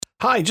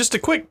Hi, just a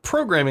quick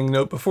programming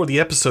note before the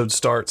episode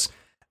starts.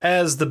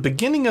 As the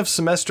beginning of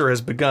semester has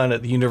begun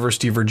at the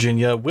University of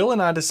Virginia, Will and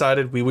I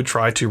decided we would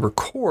try to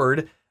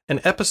record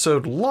an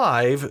episode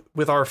live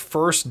with our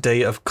first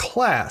day of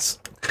class.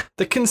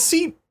 The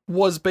conceit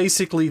was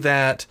basically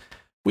that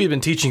we had been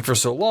teaching for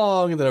so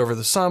long, and then over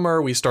the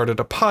summer we started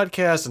a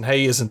podcast, and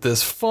hey, isn't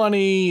this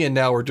funny? And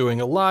now we're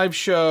doing a live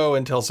show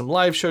and tell some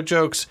live show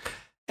jokes.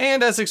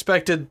 And as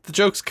expected, the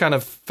jokes kind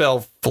of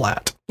fell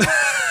flat.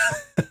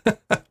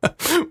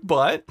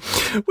 But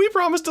we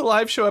promised a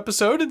live show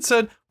episode and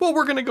said, well,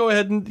 we're going to go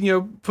ahead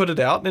and, put it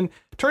out. And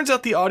it turns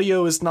out the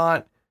audio is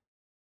not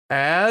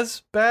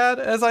as bad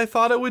as I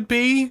thought it would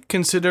be,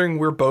 considering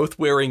we're both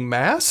wearing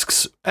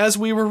masks as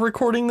we were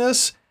recording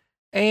this.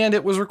 And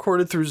it was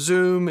recorded through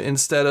Zoom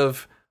instead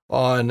of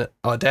on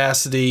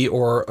Audacity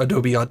or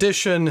Adobe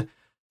Audition.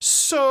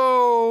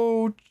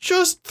 So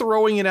just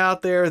throwing it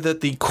out there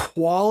that the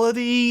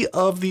quality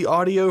of the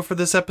audio for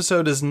this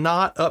episode is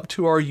not up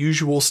to our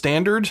usual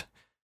standard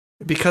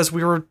because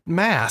we were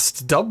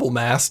masked, double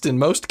masked in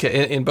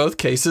both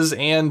cases,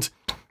 and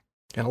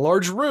in a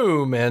large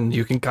room, and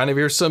you can kind of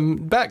hear some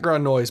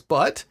background noise.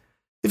 But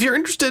if you're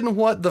interested in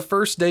what the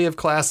first day of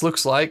class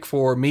looks like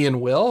for me and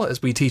Will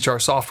as we teach our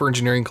software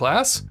engineering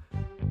class,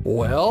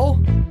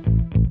 well,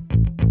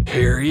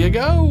 here you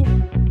go.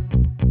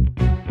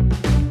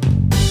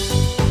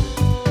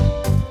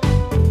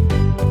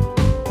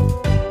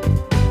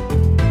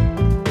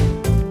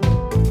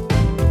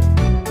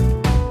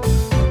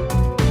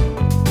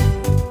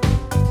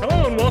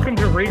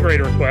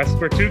 Regrade Request,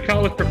 where two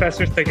college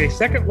professors take a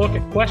second look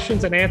at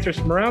questions and answers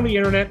from around the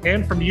internet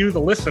and from you, the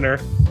listener.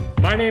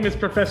 My name is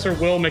Professor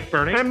Will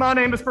McBurney. And my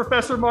name is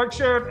Professor Mark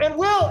Sheriff. And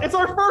Will, it's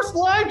our first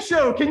live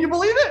show. Can you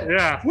believe it?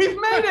 Yeah. We've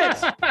made it.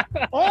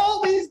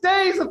 All these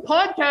days of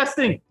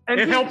podcasting.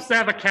 And it helps to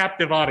have a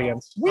captive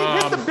audience. We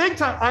hit the big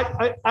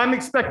time. I'm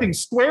expecting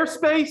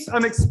Squarespace.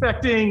 I'm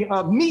expecting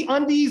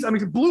MeUndies. I'm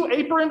expecting Blue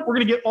Apron. We're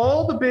going to get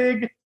all the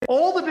big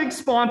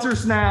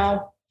sponsors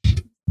now.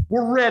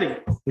 We're ready.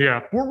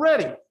 Yeah. We're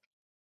ready.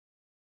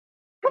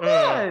 Come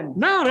on.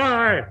 No, all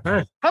right.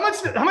 How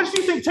much do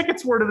you think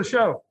tickets were to the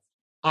show?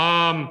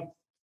 Yeah,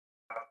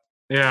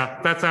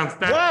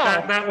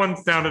 that one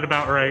sounded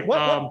about right.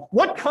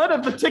 What cut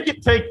of the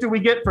ticket take do we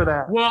get for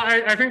that? Well,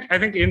 I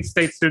think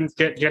in-state students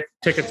get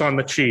tickets on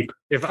the cheap,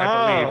 if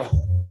I believe.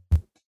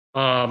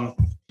 But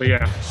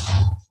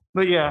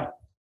yeah.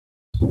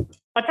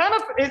 I kind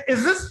of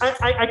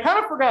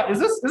forgot. Is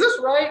this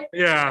right?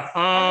 Yeah.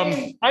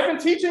 I've been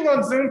teaching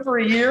on Zoom for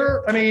a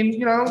year.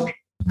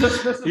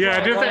 This is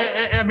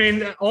right? I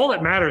mean, all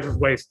that matters is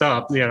waist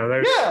up.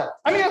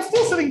 I'm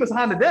still sitting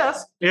behind the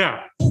desk.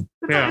 Yeah.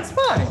 It's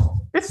fine.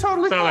 It's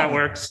totally fine. So that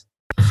works.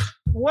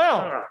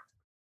 Well,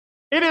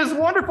 it is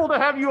wonderful to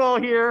have you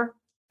all here.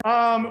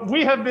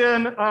 We have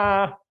been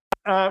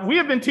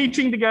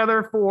teaching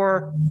together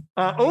for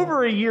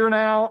over a year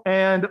now,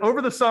 and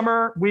over the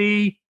summer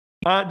we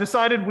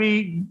decided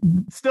we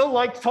still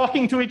liked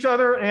talking to each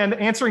other and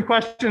answering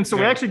questions. So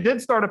we actually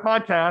did start a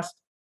podcast.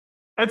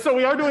 And so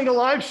we are doing a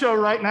live show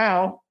right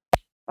now.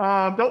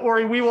 Don't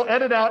worry, we will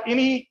edit out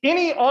any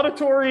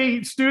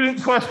auditory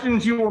student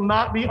questions. You will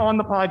not be on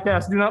the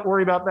podcast. Do not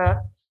worry about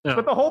that. Yeah.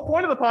 But the whole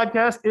point of the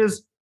podcast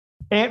is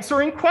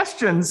answering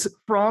questions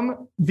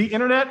from the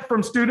internet,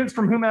 from students,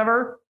 from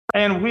whomever.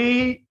 And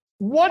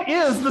what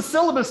is the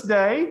syllabus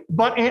day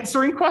but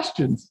answering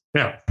questions?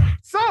 Yeah.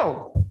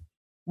 So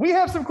we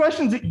have some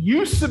questions that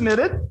you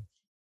submitted.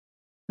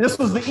 This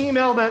was the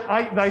email that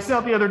I sent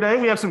out the other day.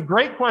 We have some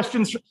great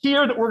questions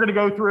here that we're going to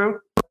go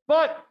through,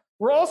 but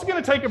we're also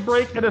going to take a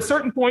break at a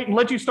certain point and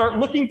let you start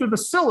looking through the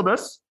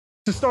syllabus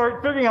to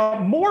start figuring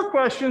out more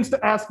questions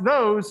to ask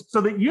those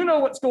so that you know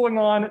what's going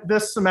on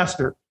this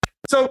semester.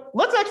 So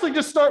let's actually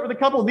just start with a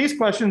couple of these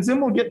questions, then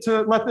we'll get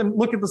to let them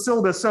look at the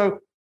syllabus. So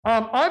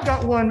I've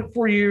got one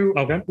for you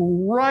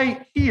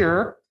right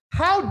here.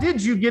 How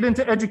did you get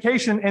into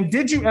education, and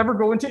did you ever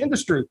go into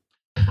industry?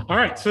 All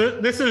right. So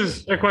this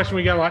is a question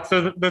we get a lot.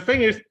 So the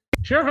thing is,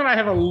 Sheriff and I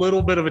have a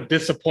little bit of a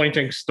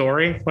disappointing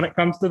story when it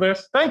comes to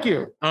this. Thank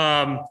you.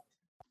 I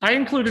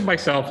included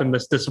myself in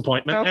this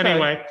disappointment. Okay.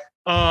 Anyway,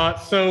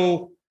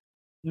 so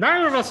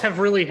neither of us have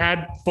really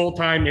had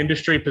full-time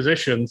industry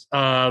positions.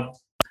 I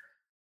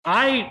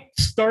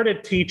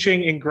started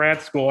teaching in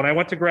grad school, and I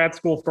went to grad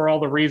school for all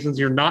the reasons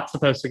you're not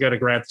supposed to go to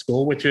grad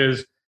school, which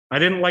is I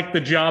didn't like the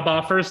job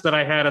offers that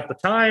I had at the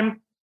time.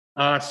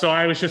 So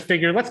I was just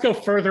figuring, let's go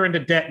further into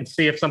debt and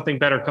see if something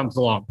better comes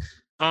along.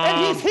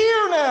 And he's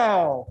here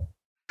now.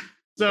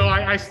 So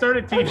I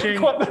started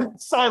teaching.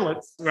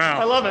 Silence. Wow.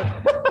 I love it.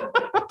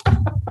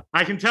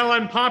 I can tell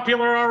I'm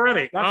popular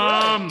already.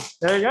 Right.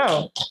 There you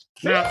go.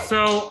 Yeah.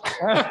 So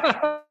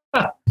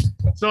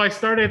I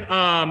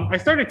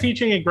started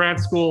teaching in grad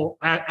school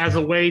as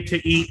a way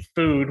to eat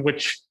food,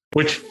 which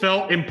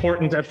felt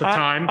important at the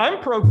time. I'm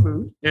pro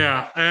food.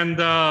 Yeah. And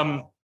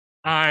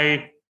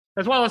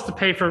as well as to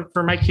pay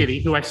for my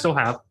kitty, who I still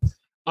have.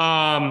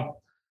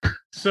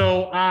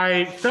 So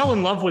I fell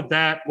in love with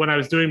that when I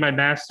was doing my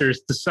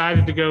master's,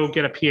 decided to go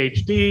get a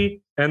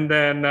PhD, and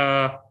then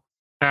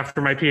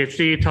after my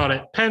PhD, taught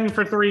at Penn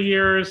for 3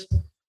 years,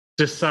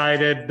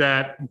 decided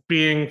that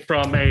being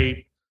from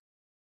a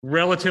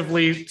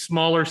relatively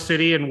smaller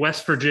city in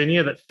West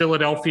Virginia, that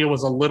Philadelphia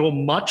was a little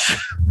much.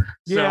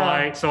 So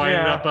I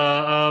ended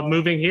up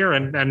moving here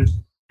and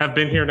have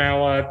been here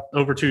now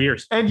over 2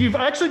 years. And you've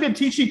actually been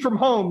teaching from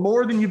home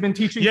more than you've been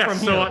teaching from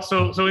here.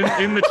 So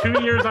in the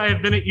 2 years I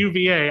have been at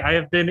UVA, I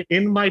have been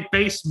in my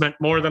basement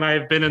more than I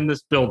have been in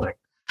this building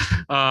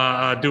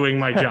doing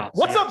my job.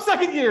 What's up,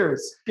 second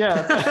years?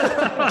 Yeah.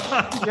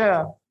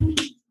 Yeah.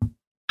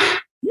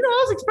 You know,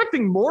 I was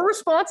expecting more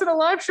response in a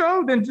live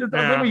show than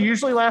when we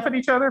usually laugh at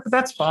each other, but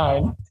that's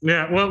fine.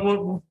 Yeah.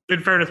 Well,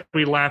 in fairness,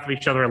 we laugh at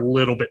each other a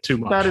little bit too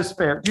much. That is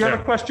fair. Do you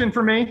have a question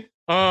for me?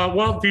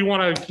 Well, do you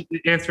want to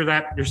answer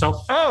that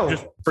yourself? Oh,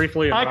 just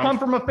briefly. I come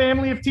from a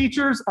family of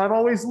teachers. I've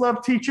always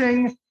loved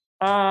teaching.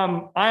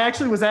 I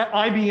actually was at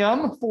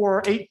IBM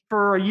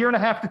for a year and a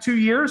half to 2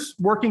 years,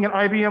 working at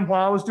IBM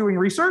while I was doing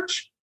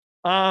research.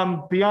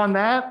 Beyond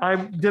that, I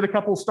did a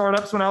couple of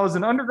startups when I was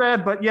an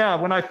undergrad. But yeah,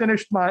 when I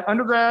finished my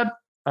undergrad,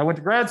 I went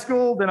to grad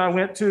school. Then I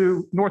went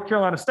to North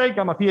Carolina State,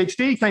 got my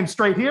PhD, came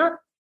straight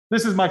here.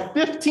 This is my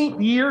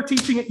 15th year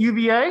teaching at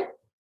UVA,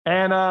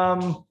 and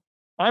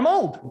I'm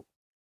old.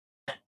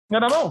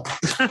 And I'm old.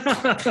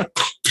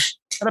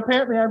 And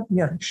apparently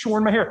I'm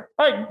shorn my hair.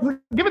 All right,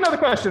 give another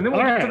question. Then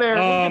we'll get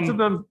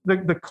to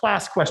the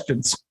class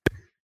questions.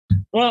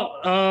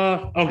 Well,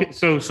 okay.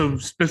 So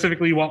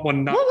specifically, you want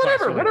one? Not well,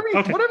 whatever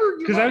you.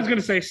 Because I was going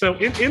to say, so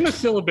in the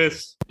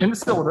syllabus,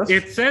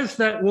 it says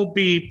that we'll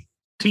be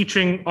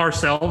teaching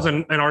ourselves,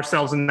 and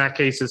ourselves in that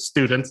case is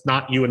students,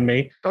 not you and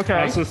me.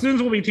 Okay. So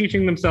students will be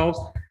teaching themselves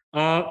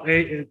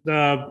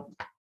a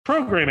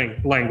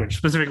programming language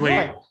specifically.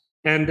 Right.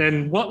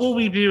 And what will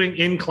we be doing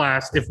in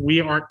class if we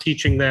aren't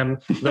teaching them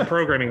the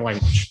programming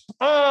language?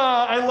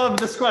 I love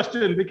this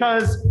question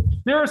because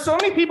there are so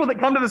many people that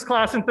come to this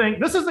class and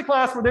think this is the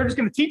class where they're just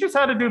going to teach us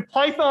how to do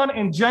Python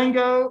and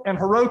Django and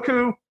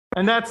Heroku,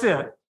 and that's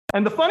it.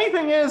 And the funny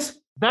thing is,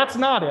 that's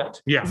not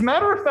it. Yeah. As a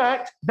matter of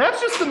fact, that's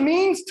just the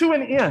means to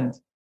an end.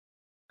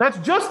 That's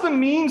just the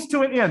means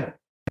to an end.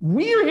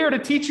 We are here to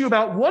teach you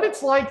about what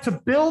it's like to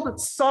build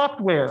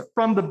software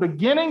from the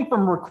beginning,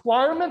 from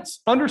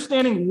requirements,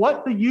 understanding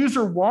what the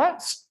user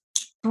wants,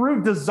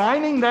 through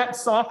designing that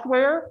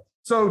software.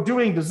 So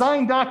doing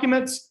design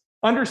documents,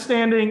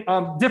 understanding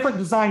different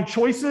design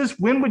choices.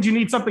 When would you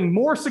need something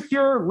more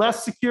secure,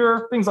 less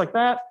secure, things like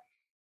that.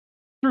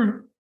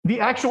 Through the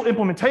actual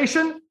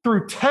implementation,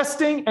 through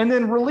testing, and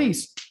then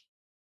release.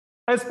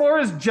 As far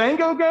as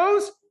Django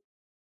goes,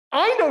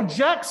 I know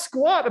jack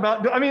squat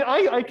about,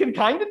 I can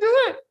kind of do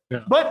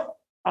it, but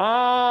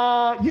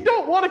you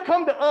don't want to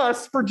come to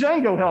us for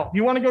Django help.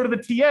 You want to go to the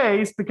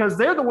TAs because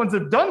they're the ones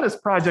that have done this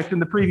project in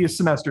the previous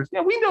semesters.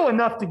 Yeah, we know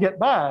enough to get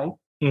by,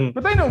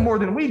 but they know more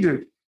than we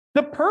do.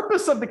 The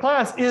purpose of the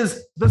class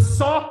is the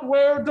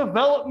software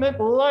development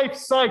life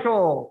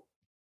cycle.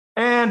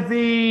 And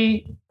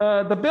the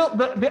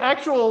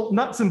actual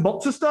nuts and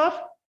bolts of stuff,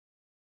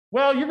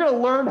 well, you're going to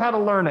learn how to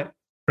learn it.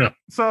 Yeah.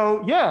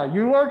 So yeah,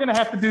 you are going to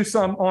have to do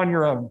some on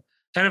your own.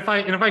 And if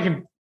I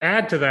can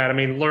add to that,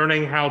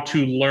 learning how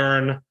to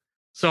learn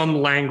some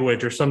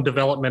language or some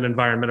development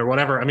environment or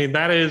whatever.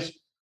 That is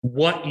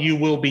what you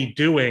will be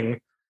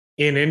doing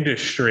in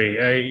industry.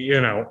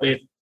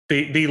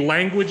 The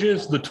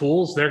languages, the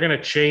tools, they're going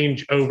to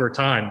change over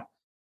time.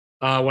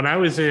 When I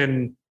was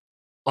in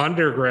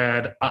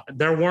undergrad,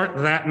 there weren't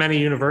that many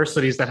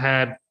universities that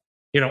had,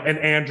 an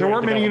Android. There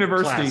weren't many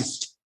universities.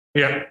 Class.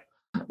 Yeah.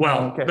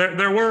 Well, okay.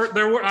 there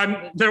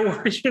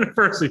were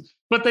universities,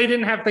 but they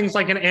didn't have things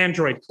like an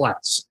Android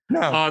class.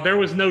 No. There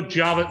was no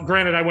Java.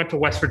 Granted, I went to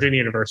West Virginia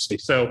University,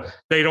 so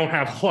they don't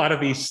have a lot of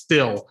these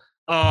still.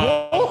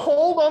 We'll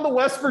hold on the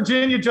West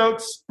Virginia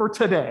jokes for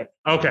today.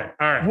 Okay.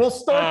 All right. We'll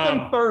start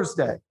them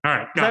Thursday. All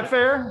right. Is that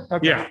fair?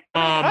 Okay. Yeah.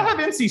 I have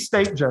NC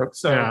State jokes.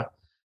 So. Yeah.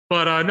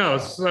 But no,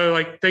 so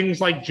like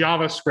things like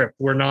JavaScript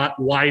were not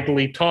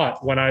widely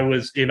taught when I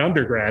was in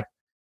undergrad,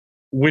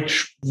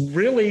 which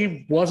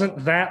really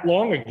wasn't that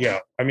long ago.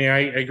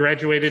 I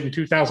graduated in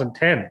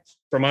 2010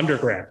 from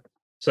undergrad.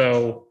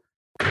 So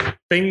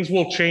things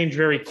will change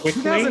very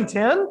quickly.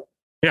 2010?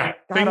 Yeah.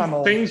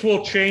 Things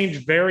will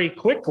change very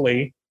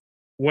quickly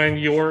when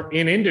you're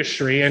in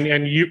industry, and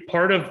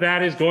part of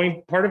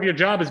your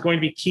job is going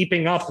to be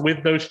keeping up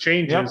with those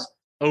changes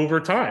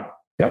over time.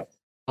 Yep.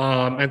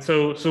 And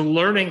so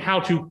learning how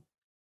to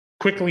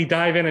quickly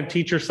dive in and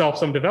teach yourself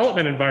some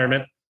development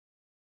environment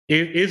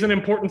is an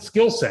important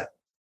skill set.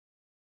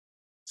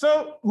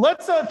 So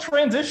let's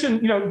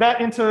transition,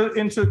 that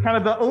into kind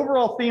of the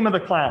overall theme of the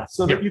class,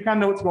 so that you kind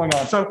of know what's going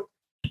on. So,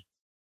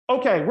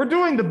 okay, we're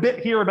doing the bit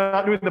here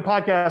about doing the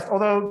podcast,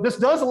 although this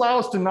does allow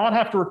us to not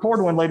have to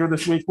record one later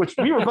this week, which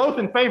we were both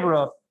in favor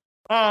of.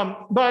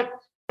 But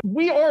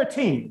we are a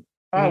team.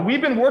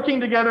 We've been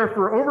working together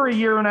for over a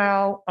year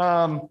now.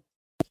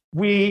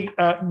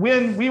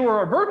 When we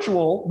were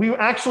virtual, we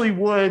actually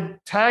would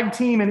tag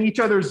team in each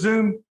other's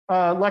Zoom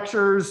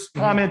lectures,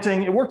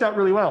 commenting. It worked out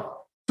really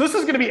well. this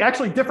is going to be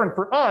actually different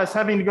for us,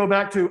 having to go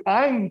back to,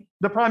 I'm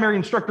the primary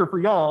instructor for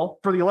y'all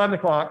for the 11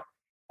 o'clock,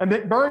 and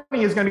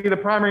McBurney is going to be the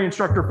primary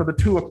instructor for the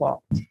 2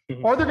 o'clock.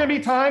 Mhm. Are there going to be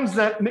times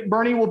that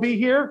McBurney will be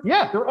here?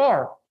 Yeah, there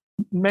are.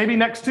 Maybe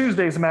next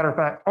Tuesday, as a matter of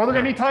fact. Are there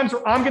going to be times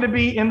where I'm going to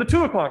be in the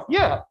 2 o'clock?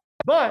 Yeah,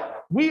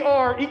 but we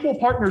are equal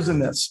partners in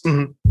this.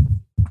 Mhm.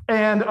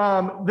 And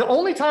the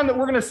only time that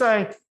we're going to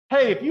say,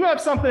 hey, if you have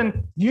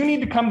something, you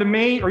need to come to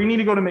me or you need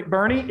to go to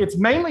McBurney, it's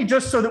mainly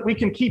just so that we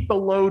can keep the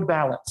load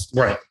balanced.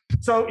 Right.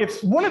 So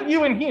if one of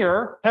you in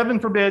here, heaven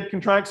forbid,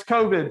 contracts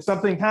COVID,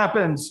 something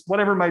happens,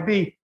 whatever it might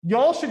be,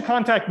 y'all should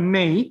contact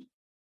me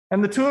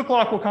and the 2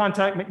 o'clock will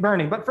contact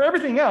McBurney. But for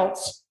everything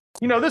else,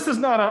 this is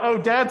not oh,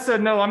 dad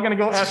said no, I'm going to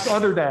go ask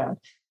other dad.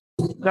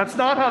 That's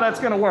not how that's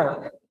going to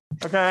work.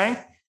 Okay.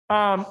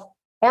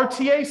 Our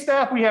TA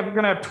staff, we're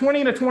going to have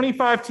 20 to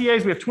 25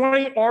 TAs. We have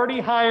 20 already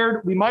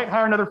hired. We might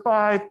hire another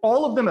 5.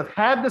 All of them have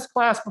had this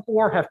class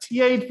before, have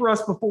TA'd for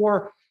us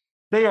before.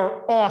 They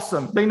are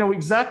awesome. They know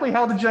exactly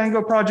how the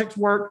Django projects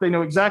work. They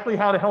know exactly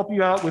how to help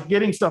you out with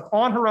getting stuff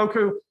on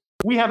Heroku.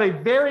 We have a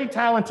very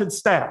talented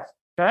staff,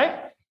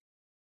 okay?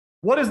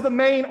 What is the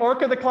main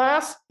arc of the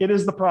class? It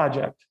is the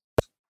project,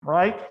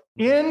 right?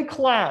 In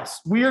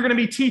class, we are going to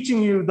be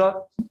teaching you the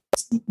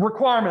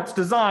requirements,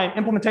 design,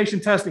 implementation,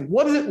 testing.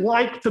 What is it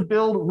like to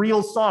build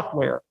real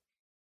software?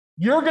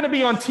 You're going to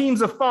be on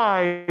teams of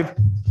 5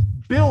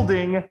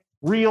 building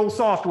real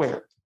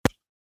software.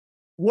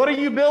 What are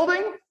you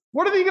building?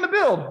 What are you going to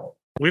build?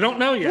 We don't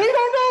know yet. We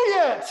don't know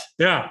yet.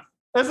 Yeah.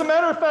 As a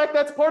matter of fact,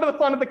 that's part of the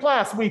fun of the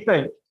class, we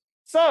think.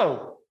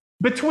 So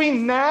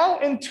between now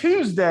and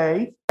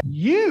Tuesday,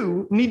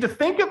 you need to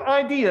think of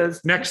ideas.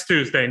 Next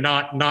Tuesday,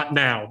 not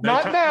now.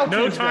 Not now,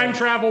 No Tuesday. time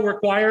travel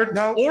required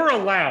or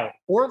allowed.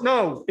 Or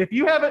no, if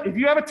you have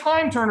a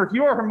time turner, if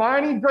you are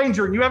Hermione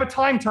Granger and you have a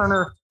time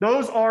turner,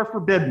 those are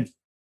forbidden.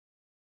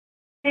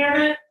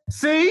 Damn it.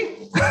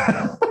 See?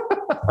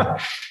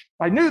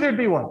 I knew there'd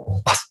be one.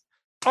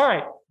 All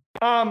right.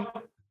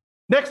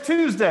 Next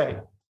Tuesday,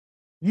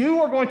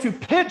 you are going to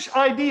pitch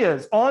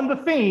ideas on the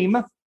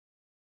theme.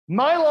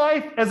 My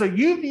life as a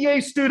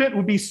UVA student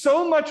would be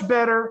so much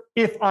better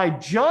if I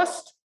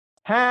just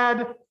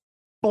had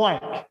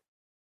blank.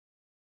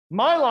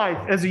 My life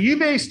as a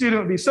UVA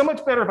student would be so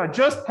much better if I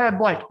just had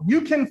blank.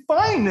 You can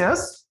find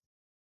this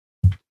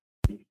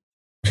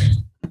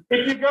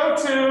if you go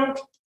to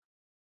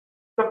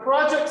the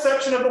project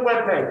section of the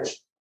webpage.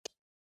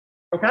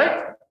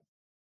 Okay?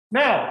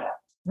 Now,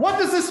 what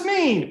does this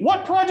mean?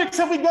 What projects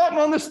have we gotten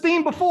on this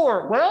theme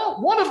before? Well,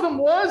 one of them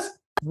was,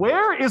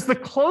 where is the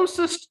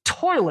closest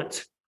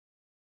toilet?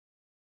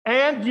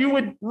 And you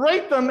would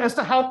rate them as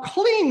to how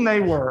clean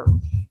they were.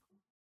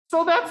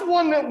 So that's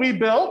one that we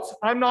built.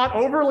 I'm not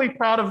overly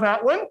proud of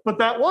that one, but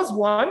that was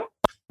one.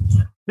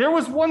 There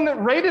was one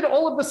that rated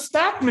all of the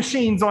stack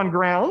machines on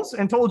grounds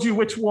and told you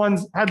which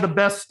ones had the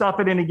best stuff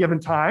at any given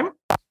time.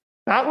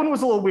 That one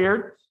was a little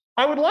weird.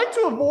 I would like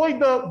to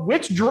avoid the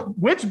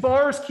which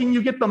bars can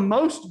you get the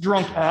most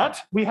drunk at?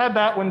 We had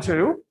that one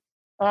too.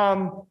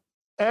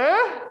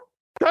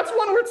 That's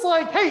one where it's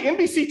like, hey,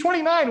 NBC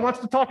 29 wants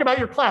to talk about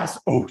your class.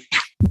 Oh,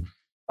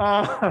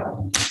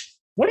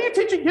 what are you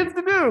teaching kids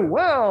to do?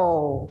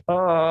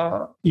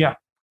 Well, yeah.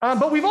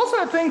 But we've also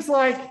had things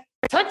like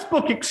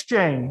textbook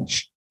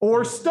exchange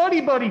or study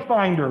buddy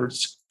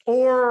finders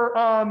or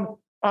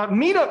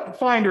meetup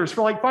finders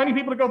for like finding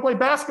people to go play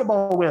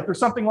basketball with or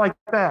something like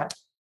that.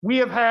 We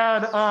have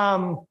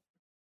had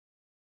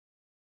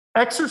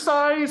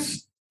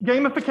exercise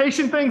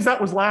gamification things. That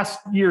was last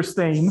year's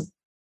theme.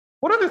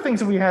 What other things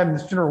have we had in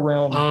this general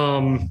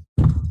realm?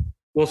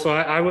 Well, so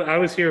I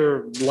was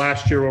here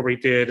last year where we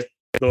did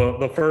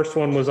the first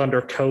one was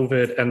under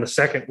COVID, and the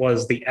second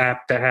was the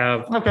app to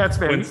have that's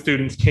fair. when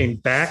students came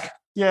back.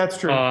 Yeah, that's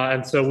true.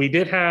 And so we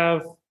did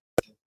have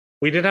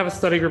a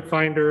study group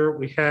finder.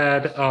 We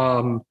had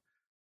an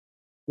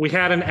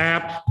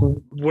app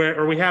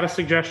or we had a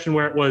suggestion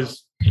where it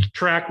was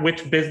track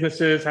which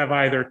businesses have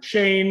either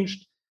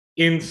changed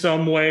in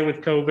some way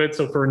with COVID.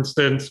 So, for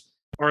instance,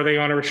 are they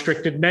on a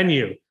restricted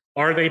menu?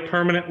 Are they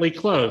permanently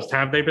closed?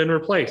 Have they been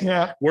replaced?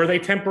 Yeah. Were they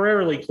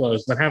temporarily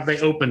closed? And have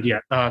they opened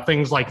yet?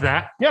 Things like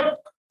that.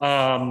 Yep.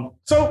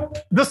 So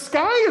the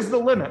sky is the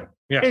limit.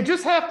 Yeah. It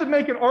just have to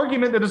make an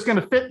argument that is going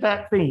to fit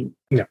that theme.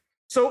 Yeah.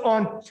 So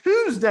on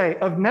Tuesday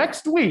of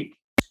next week,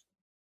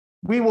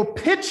 we will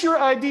pitch your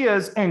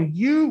ideas and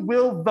you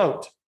will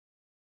vote.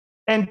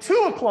 And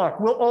 2 o'clock,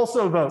 we'll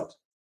also vote.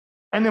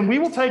 And then we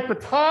will take the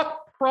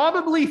top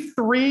probably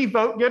 3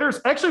 vote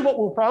getters. Actually, what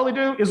we'll probably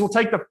do is we'll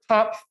take the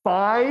top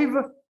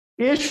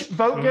 5-ish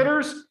vote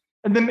getters,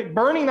 and then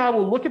McBurney and I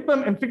will look at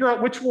them and figure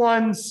out which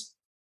ones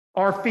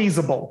are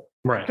feasible.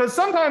 Right. Because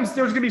sometimes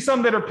there's going to be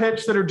some that are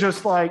pitched that are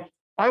just like,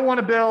 I want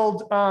to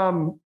build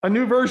a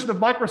new version of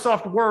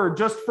Microsoft Word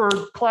just for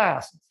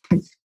class.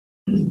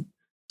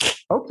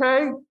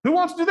 Okay, who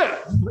wants to do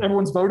that?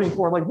 Everyone's voting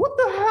for like, what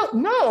the hell?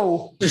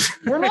 No,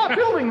 we're not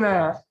building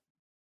that.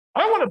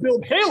 I want to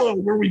build Halo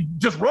where we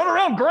just run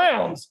around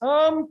grounds.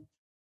 Okay.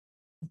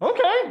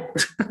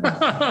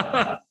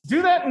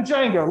 Do that in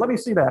Django. Let me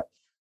see that.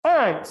 All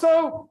right.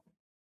 So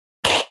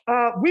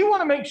we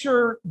want to make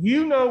sure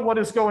you know what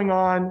is going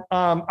on.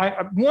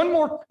 One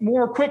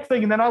more quick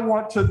thing, and then I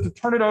want to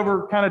turn it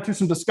over kind of to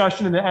some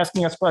discussion and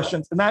asking us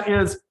questions. And that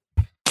is,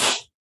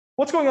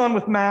 what's going on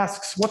with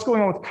masks? What's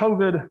going on with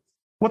COVID?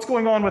 What's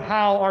going on with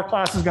how our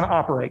class is going to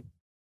operate?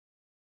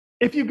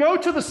 If you go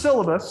to the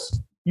syllabus,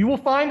 you will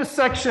find a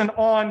section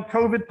on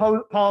COVID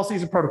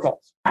policies and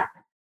protocols.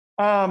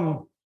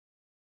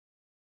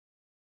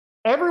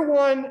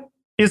 Everyone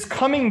is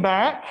coming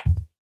back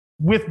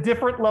with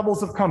different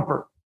levels of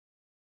comfort,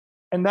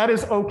 and that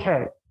is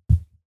okay.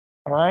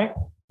 All right.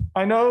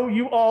 I know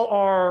you all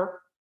are,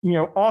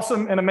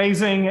 awesome and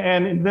amazing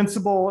and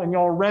invincible, and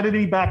y'all are ready to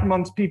be back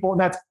amongst people,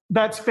 and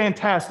that's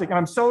fantastic. And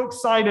I'm so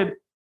excited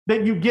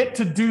that you get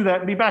to do that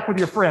and be back with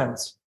your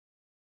friends.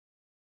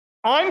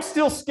 I'm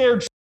still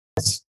scared.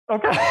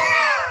 Okay.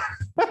 I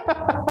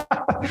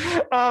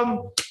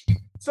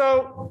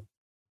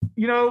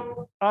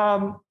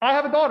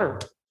have a daughter.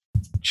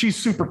 She's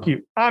super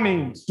cute. I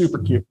mean, super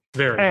cute.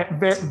 Very,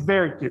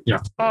 very cute.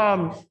 Yeah.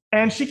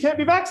 And she can't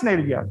be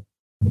vaccinated yet.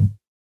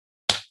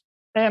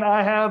 And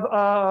I have,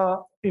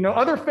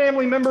 other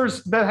family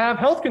members that have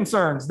health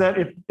concerns that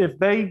if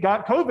they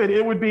got COVID,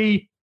 it would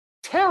be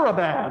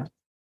bad.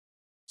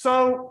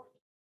 So,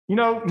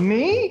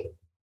 me,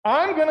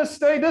 I'm going to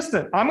stay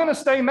distant. I'm going to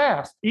stay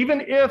masked,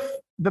 even if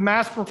the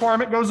mask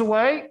requirement goes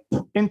away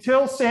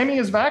until Sammy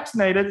is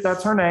vaccinated.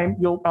 That's her name.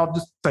 I'll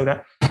just say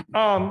that.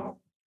 I'm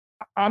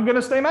going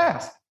to stay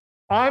masked.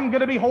 I'm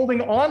going to be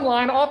holding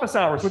online office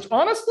hours, which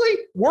honestly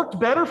worked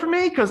better for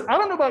me because I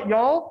don't know about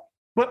y'all,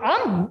 but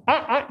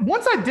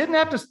once I didn't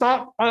have to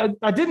stop,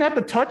 I didn't have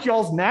to touch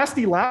y'all's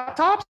nasty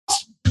laptops.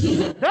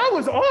 That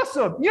was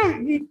awesome.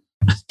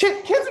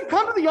 Kids would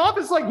come to the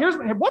office like,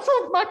 what's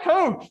wrong with my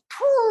code?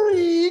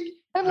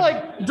 And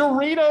like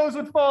Doritos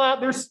would fall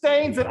out. There's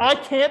stains that I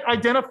can't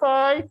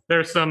identify. There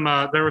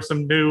were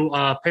some new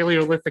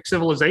Paleolithic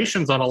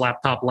civilizations on a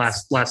laptop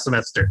last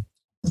semester.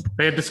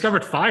 They had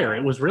discovered fire.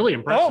 It was really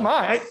impressive. Oh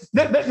my!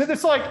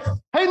 It's like,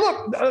 hey,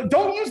 look!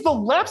 Don't use the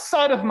left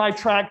side of my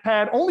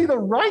trackpad. Only the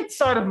right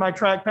side of my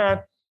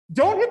trackpad.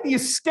 Don't hit the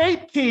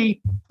escape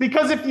key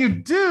because if you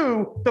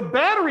do, the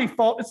battery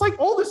fault. It's like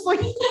all this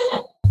like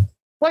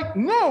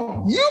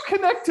no. You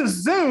connect to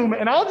Zoom,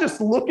 and I'll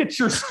just look at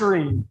your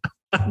screen.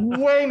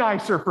 Way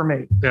nicer for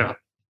me. Yeah.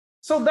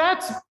 So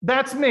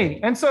that's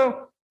me. And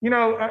so,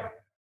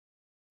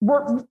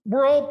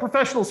 we're all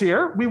professionals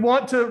here. We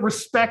want to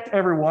respect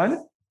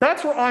everyone.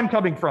 That's where I'm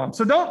coming from.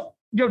 So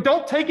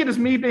don't take it as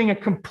me being a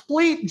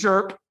complete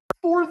jerk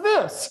for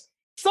this.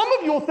 Some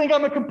of you will think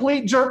I'm a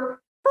complete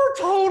jerk for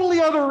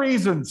totally other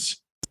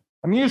reasons.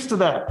 I'm used to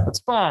that. That's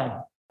fine.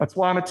 That's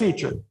why I'm a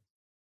teacher.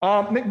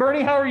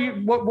 McBurney, how are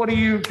you? What are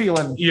you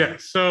feeling? Yeah.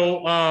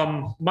 So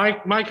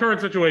my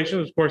current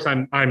situation is, of course,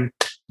 I'm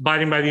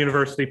abiding by the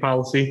university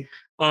policy.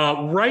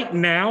 Right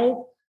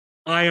now,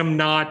 I am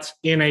not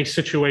in a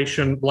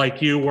situation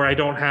like you where I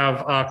don't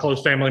have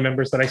close family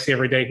members that I see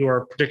every day who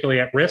are particularly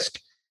at risk.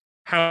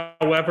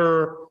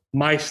 However,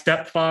 my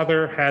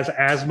stepfather has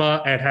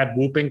asthma and had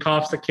whooping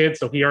coughs as a kid,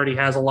 so he already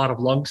has a lot of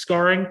lung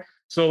scarring.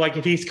 So, like,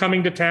 if he's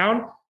coming to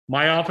town,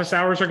 my office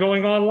hours are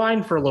going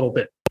online for a little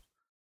bit.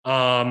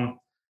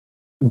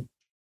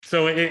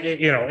 So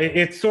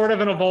it's sort of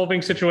an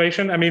evolving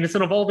situation. I mean, it's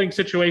an evolving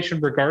situation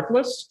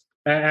regardless,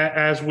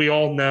 as we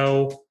all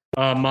know,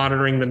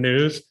 monitoring the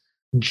news.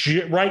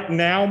 Right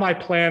now, my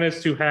plan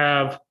is to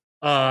have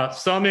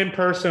some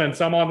in-person and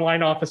some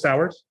online office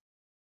hours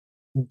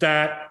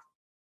that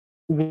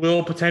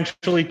will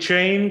potentially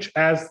change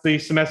as the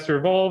semester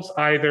evolves,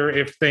 either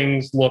if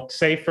things look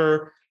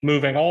safer,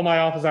 moving all my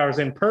office hours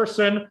in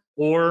person,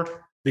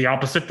 or the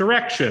opposite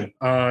direction.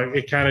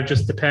 It kind of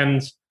just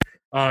depends.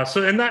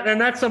 And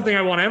that's something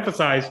I want to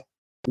emphasize.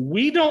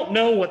 We don't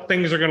know what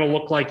things are going to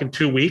look like in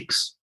 2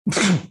 weeks,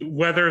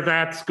 whether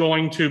that's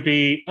going to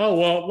be, oh,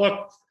 well,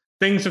 look,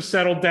 things have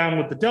settled down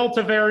with the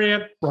Delta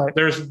variant. Right.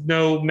 There's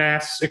no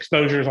mass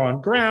exposures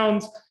on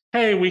grounds.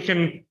 Hey, we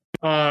can,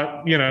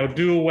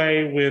 do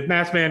away with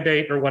mask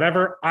mandate or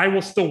whatever. I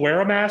will still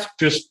wear a mask,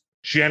 just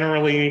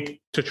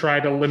generally to try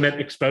to limit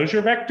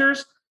exposure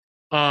vectors.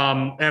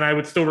 And I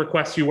would still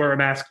request you wear a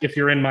mask if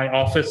you're in my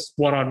office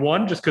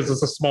one-on-one, just because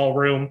it's a small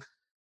room,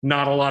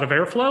 not a lot of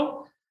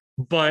airflow.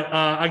 But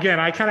again,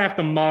 I kind of have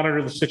to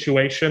monitor the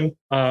situation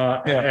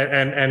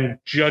and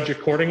judge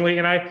accordingly.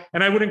 And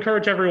I would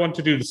encourage everyone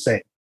to do the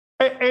same.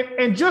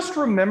 And just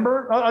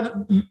remember,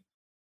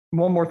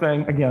 one more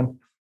thing again,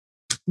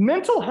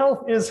 mental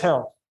health is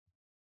health.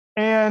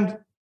 And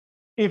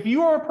if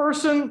you are a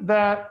person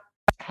that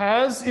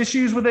has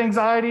issues with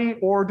anxiety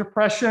or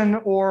depression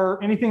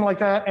or anything like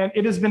that, and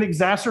it has been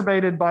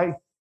exacerbated by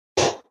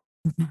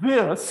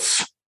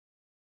this,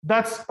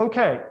 that's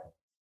okay.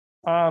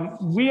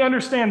 We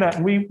understand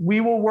that. We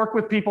will work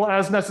with people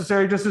as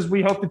necessary, just as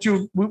we hope that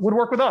you would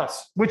work with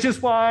us, which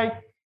is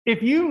why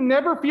if you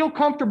never feel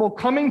comfortable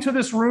coming to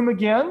this room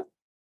again,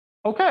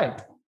 okay.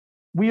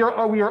 We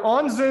are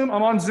on Zoom.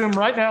 I'm on Zoom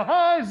right now.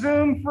 Hi,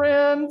 Zoom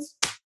friends.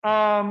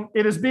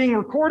 It is being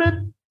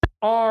recorded.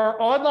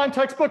 our online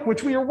textbook,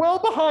 which we are well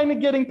behind in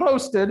getting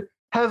posted,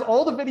 has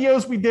all the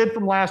videos we did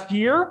from last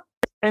year.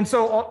 And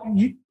so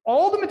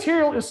all the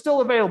material is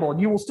still available.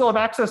 You will still have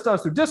access to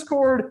us through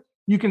Discord.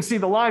 You can see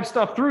the live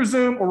stuff through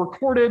Zoom or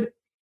recorded.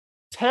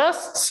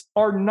 Tests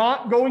are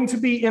not going to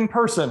be in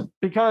person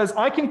because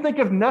I can think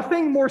of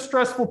nothing more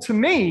stressful to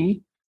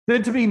me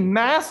than to be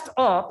masked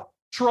up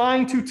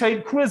trying to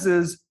take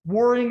quizzes,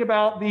 worrying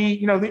about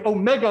the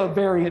Omega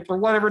variant or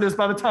whatever it is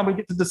by the time we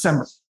get to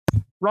December,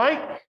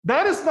 right?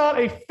 That is not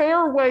a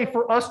fair way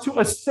for us to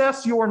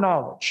assess your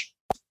knowledge.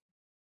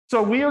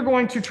 So we are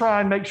going to try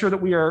and make sure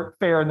that we are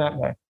fair in that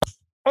way.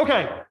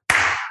 Okay.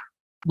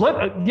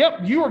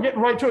 Yep, you are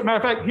getting right to it. Matter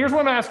of fact, here's what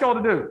I'm going to ask y'all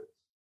to do.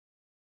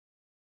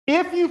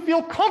 If you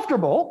feel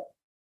comfortable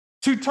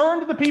to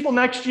turn to the people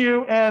next to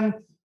you and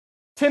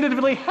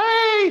tentatively,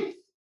 hey,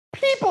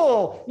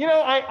 people,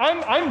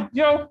 I'm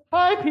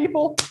hi,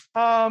 people,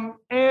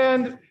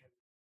 and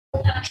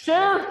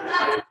share,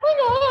 hang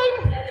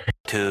on.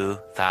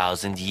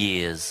 2,000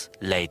 years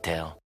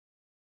later.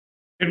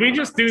 Did we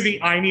just do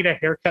the I need a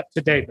haircut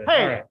today? Then?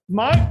 Hey,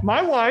 right.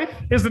 my wife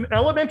is an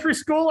elementary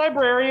school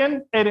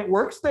librarian, and it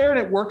works there and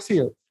it works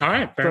here. All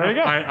right, fair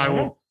enough. I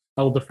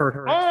will defer to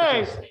her. All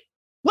right,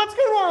 let's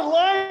go to our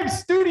live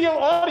studio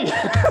audience.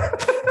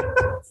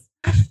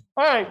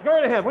 All right, go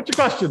right ahead. What's your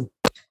question?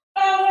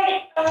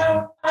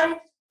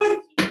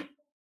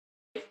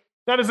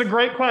 That is a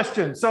great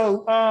question.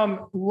 So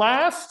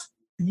last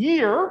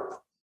year,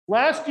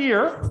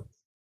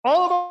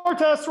 all of our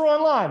tests were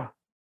online,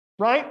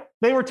 right?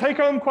 They were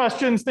take-home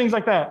questions, things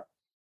like that.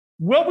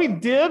 What we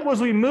did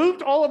was we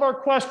moved all of our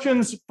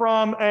questions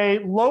from a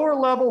lower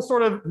level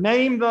sort of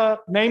name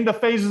the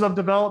phases of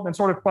development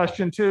sort of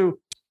question to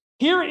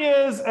here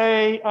is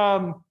a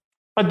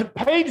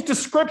page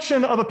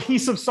description of a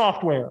piece of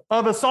software,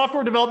 of a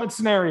software development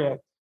scenario.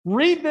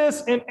 Read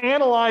this and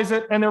analyze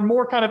it, and they're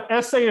more kind of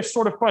essay-ish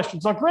sort of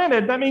questions. Now,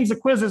 granted, that means the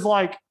quiz is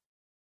like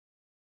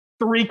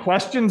 3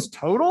 questions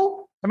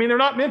total. I mean, they're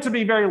not meant to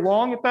be very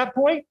long at that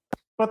point,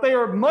 but they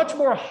are much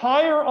more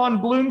higher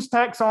on Bloom's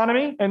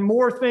taxonomy and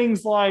more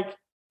things like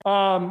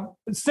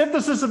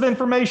synthesis of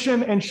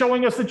information and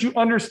showing us that you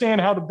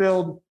understand how to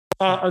build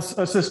a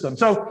system.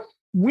 So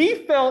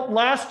we felt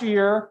last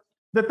year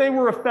that they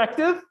were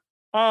effective.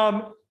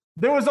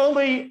 There was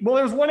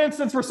one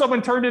instance where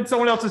someone turned in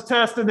someone else's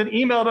test and then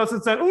emailed us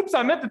and said, oops,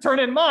 I meant to turn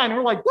in mine. And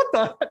we're like, what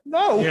the heck?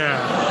 No.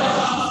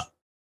 Yeah.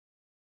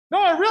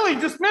 No, I really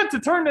just meant to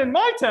turn in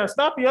my test,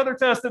 not the other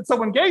test that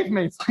someone gave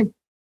me. It's like,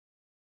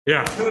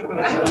 yeah.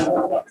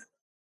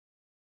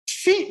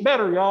 Cheat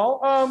better,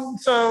 y'all.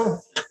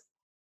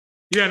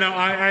 Yeah, no,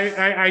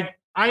 I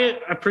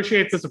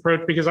appreciate this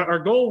approach because our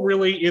goal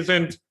really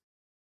isn't,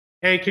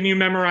 hey, can you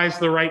memorize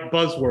the right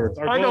buzzwords?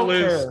 Our goal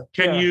is,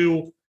 can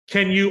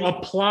you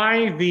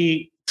apply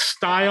the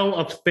style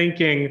of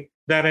thinking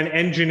that an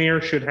engineer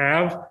should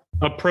have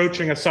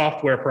approaching a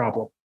software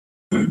problem?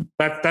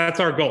 That's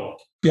our goal.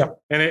 Yeah.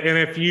 And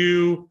if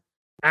you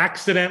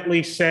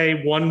accidentally say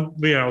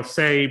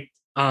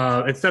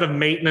instead of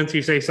maintenance,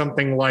 you say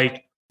something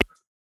like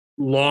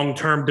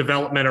long-term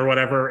development or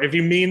whatever. If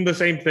you mean the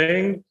same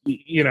thing,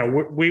 we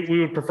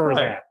would prefer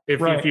that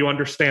if you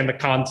understand the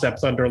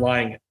concepts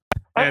underlying it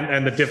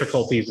and the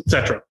difficulties,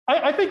 etc.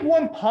 I think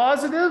one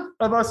positive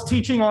of us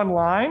teaching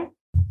online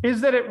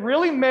is that it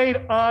really made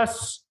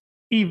us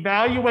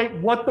evaluate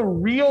what the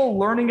real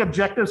learning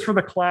objectives for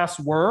the class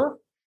were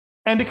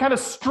and to kind of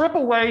strip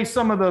away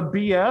some of the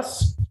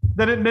BS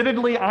that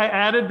admittedly I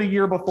added the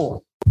year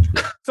before.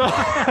 So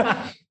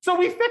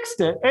we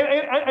fixed it,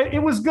 and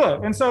it was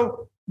good. And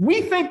so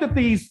we think that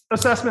these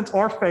assessments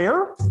are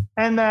fair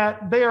and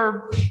that they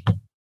are,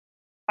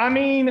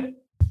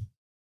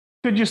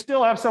 could you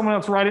still have someone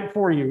else write it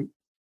for you?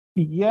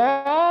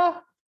 Yeah,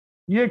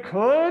 you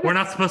could. We're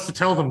not supposed to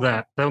tell them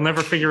that. They'll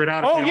never figure it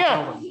out. Oh,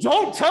 yeah.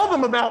 Don't tell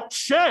them about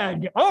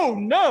Chegg. Oh,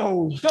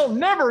 no. They'll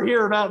never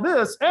hear about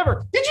this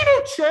ever. Did you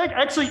know Chegg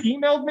actually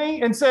emailed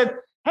me and said,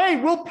 hey,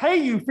 we'll pay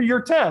you for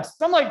your test?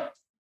 I'm like,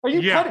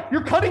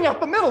 you're cutting out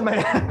the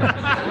middleman.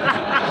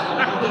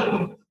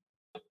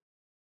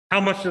 How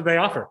much did they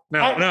offer? No.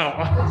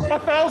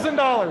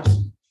 $1,000.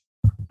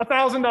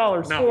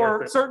 $1,000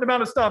 for a certain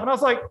amount of stuff. And I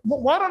was like,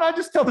 well, why don't I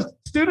just tell the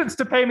students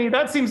to pay me?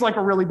 That seems like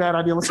a really bad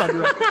idea. Let's not do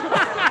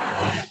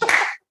that.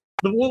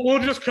 We'll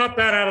just cut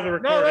that out of the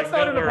recording. No, that's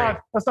not in the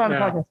podcast. That's not in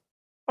the podcast.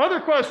 Other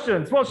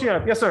questions? Well,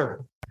 yes,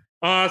 sir.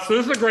 So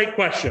this is a great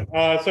question.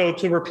 So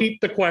to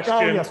repeat the question.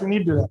 Oh, yes, we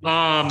need to do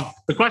that.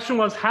 The question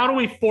was, how do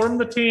we form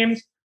the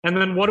teams? And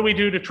then what do we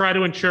do to try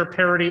to ensure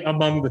parity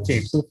among the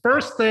teams? So the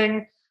first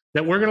thing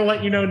that we're going to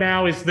let you know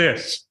now is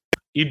this.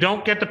 You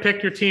don't get to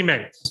pick your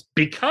teammates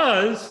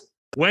because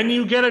when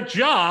you get a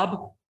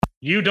job,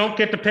 you don't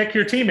get to pick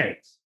your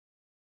teammates.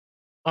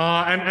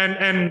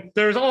 And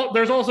there's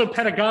also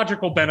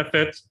pedagogical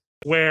benefits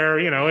where,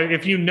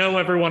 if you know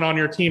everyone on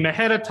your team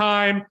ahead of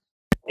time,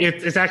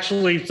 it's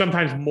actually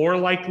sometimes more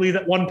likely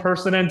that one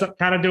person ends up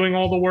kind of doing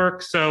all the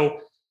work.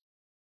 So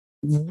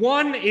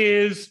one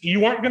is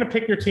you aren't going to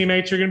pick your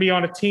teammates. You're going to be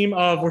on a team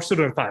of, we're still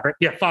doing 5, right?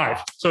 Yeah,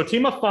 5. So a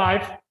team of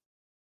 5.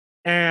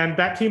 And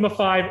that team of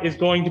 5 is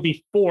going to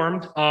be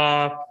formed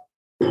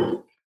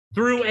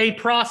through a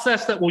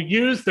process that we'll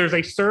use. There's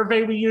a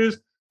survey we use,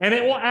 and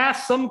it will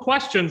ask some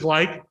questions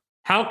like,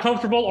 how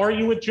comfortable are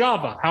you with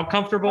Java? How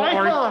comfortable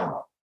are you?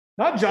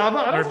 Not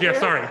Java.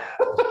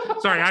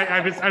 Sorry.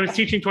 I was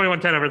teaching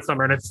 2110 over the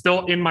summer, and it's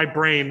still in my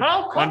brain.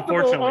 How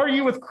comfortable are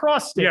you with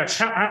cross-stitch? Yes.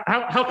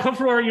 How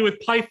comfortable are you with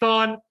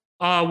Python?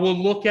 We'll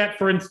look at,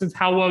 for instance,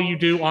 how well you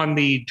do on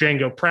the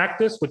Django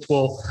practice, which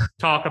we'll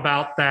talk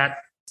about that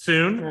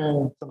soon.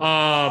 We'll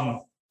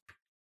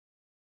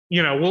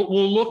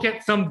look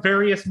at some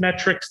various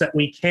metrics that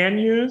we can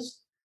use,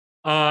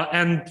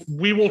 and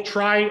we will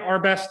try our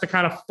best to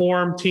kind of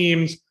form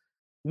teams.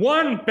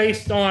 One,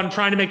 based on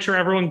trying to make sure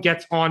everyone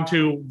gets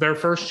onto their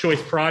first choice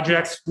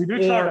projects. We do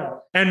try that.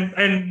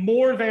 And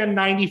more than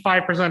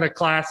 95% of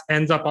class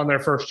ends up on their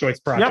first choice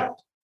project.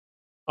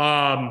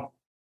 Yep.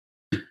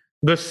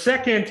 The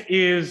second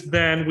is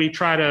then we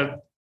try to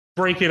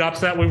break it up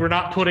so that way we're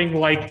not putting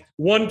like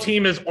one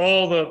team is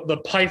all the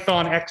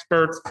Python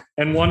experts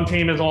and one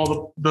team is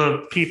all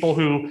the people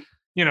who,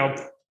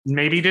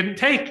 maybe didn't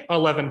take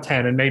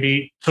 1110 and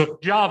maybe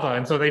took Java,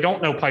 and so they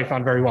don't know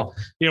Python very well.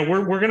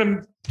 We're going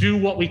to do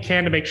what we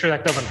can to make sure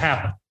that doesn't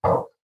happen.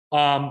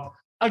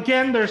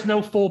 Again, there's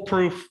no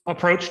foolproof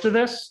approach to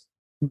this,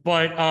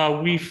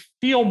 but we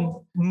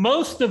feel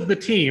most of the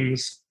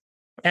teams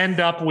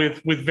end up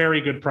with very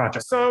good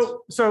projects.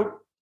 So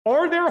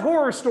are there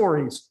horror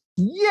stories?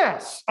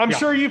 Yes, I'm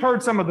sure you've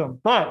heard some of them,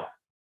 but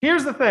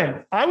here's the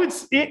thing. I would,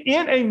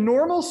 in a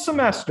normal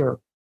semester,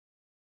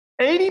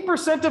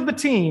 80% of the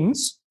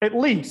teams, at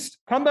least,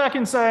 come back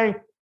and say,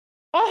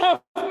 I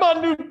have my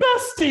new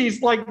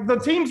besties. Like, the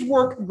teams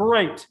work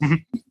great.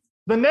 Mm-hmm.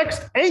 The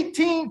next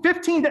 15 to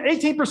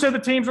 18% of the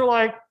teams are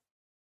like,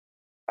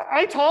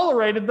 I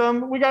tolerated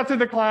them. We got through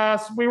the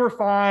class. We were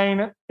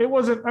fine. It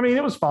was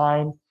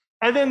fine.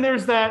 And then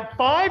there's that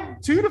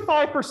 2 to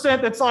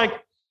 5% that's like,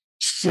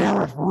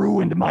 Sheriff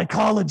ruined my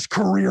college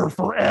career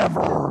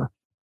forever.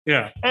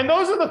 Yeah. And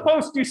those are the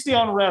posts you see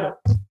on Reddit.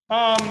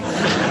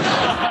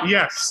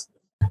 Yes.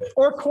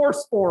 Or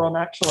Course Forum,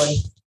 actually.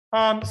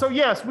 So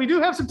yes, we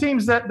do have some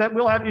teams that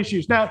will have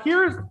issues. Now,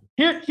 here's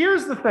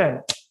the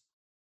thing.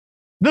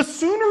 The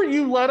sooner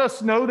you let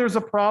us know there's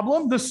a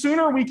problem, the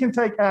sooner we can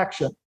take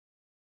action.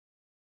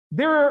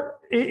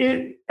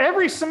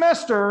 Every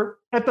semester,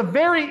 at the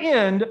very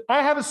end,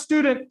 I have a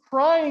student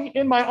crying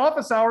in my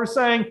office hours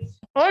saying,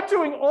 I'm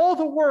doing all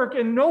the work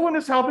and no one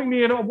is helping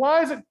me. And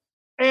why is it?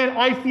 And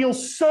I feel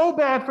so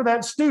bad for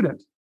that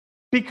student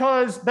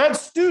because that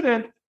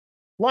student,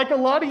 like a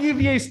lot of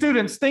UVA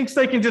students, thinks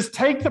they can just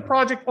take the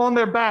project on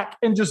their back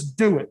and just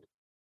do it.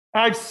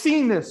 I've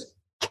seen this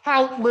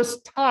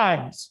countless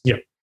times. Yeah.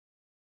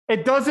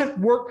 It doesn't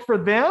work for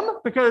them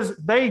because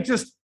they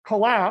just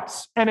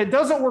collapse, and it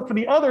doesn't work for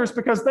the others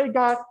because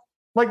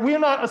we're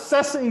not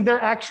assessing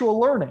their actual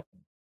learning.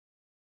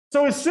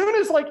 So as soon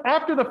as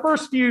after the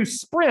first few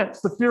sprints,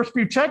 the first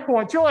few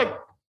checkpoints, you're like,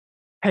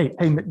 hey,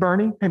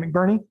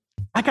 McBurney,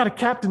 I got a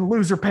Captain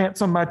Loser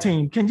Pants on my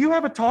team. Can you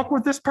have a talk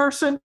with this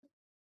person?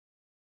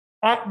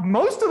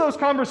 Most of those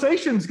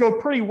conversations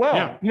go pretty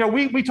well. Yeah.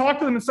 We talk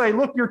to them and say,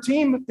 look, your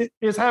team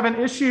is having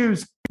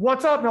issues.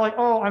 What's up? And they're like,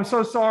 oh, I'm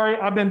so sorry.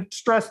 I've been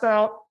stressed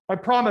out. I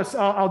promise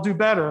I'll do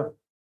better.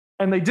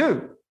 And they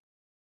do.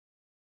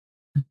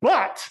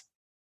 But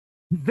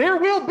there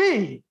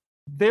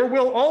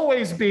will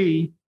always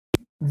be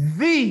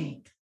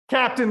the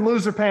Captain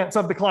Loser Pants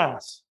of the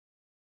class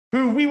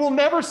who we will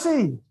never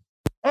see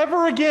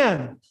ever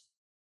again.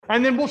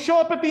 And then we'll show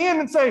up at the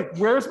end and say,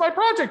 where's my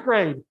project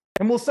grade?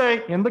 And we'll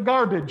say, in the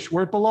garbage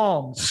where it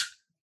belongs.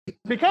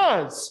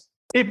 Because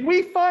if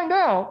we find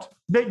out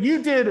that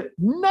you did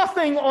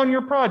nothing on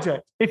your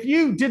project, if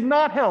you did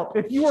not help,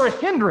 if you were a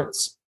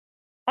hindrance,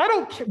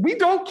 we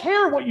don't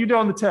care what you do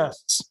on the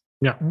tests.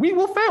 Yeah. We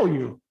will fail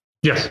you.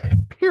 Yes.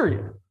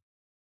 Period.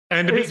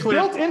 And to be clear,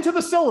 built into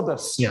the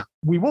syllabus. Yeah.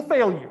 We will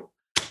fail you.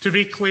 To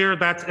be clear,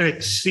 that's an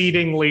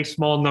exceedingly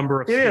small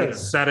number of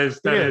students. That is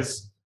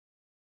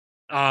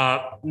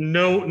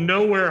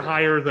nowhere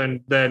higher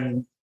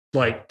than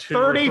like 2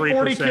 30, or 3%.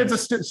 40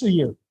 kids a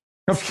year.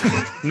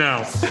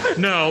 No.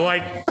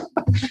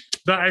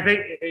 I think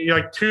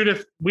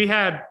we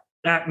had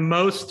at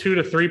most 2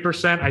 to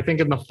 3%, I think,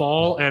 in the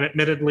fall. And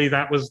admittedly,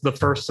 that was the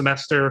first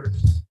semester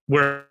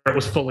where it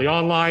was fully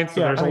online.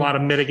 So there's a lot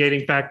of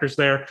mitigating factors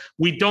there.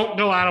 We don't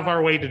go out of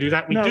our way to do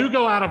that. We do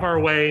go out of our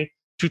way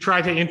to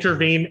try to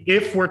intervene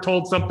if we're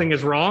told something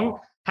is wrong.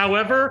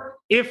 However,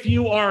 if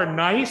you are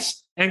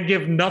nice and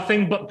give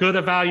nothing but good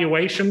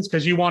evaluations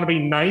because you want to be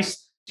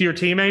nice to your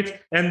teammates,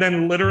 and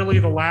then literally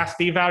the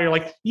last eval, you're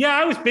like, yeah,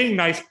 I was being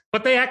nice,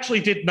 but they actually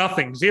did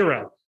nothing,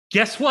 0.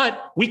 Guess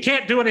what? We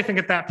can't do anything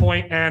at that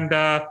point, and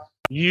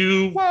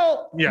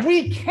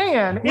we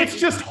can. It's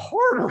just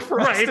harder for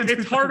us.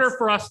 It's harder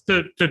for us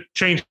to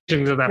change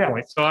things at that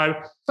point. So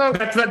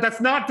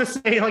that's not to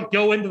say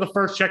go into the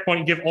first checkpoint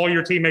and give all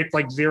your teammates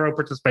 0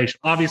 participation.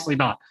 Obviously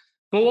not.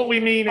 But what we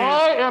mean is,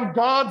 I am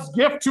God's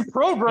gift to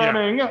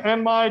programming,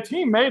 and my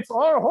teammates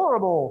are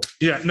horrible.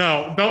 yeah,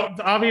 no, don't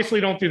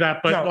do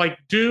that. But No. like,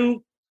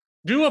 do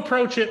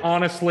approach it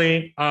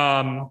honestly.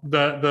 The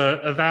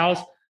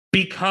evals,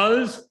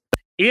 because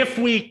if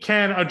we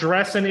can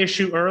address an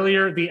issue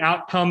earlier, the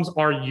outcomes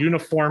are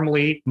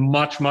uniformly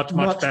much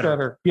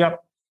better.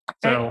 Yep.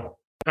 So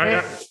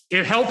And-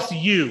 it helps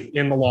you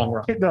in the long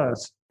run. It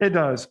does. It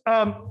does.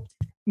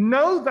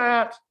 Know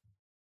that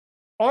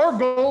our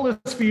goal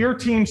is for your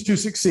teams to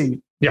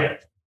succeed. Yeah.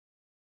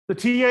 The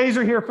TAs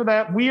are here for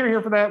that. We are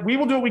here for that. We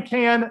will do what we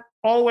can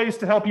always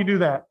to help you do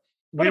that.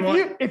 But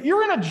if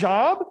you're in a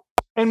job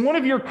and one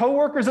of your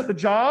coworkers at the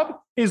job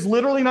is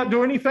literally not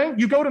doing anything,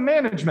 you go to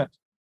management.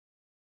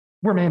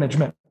 We're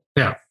management.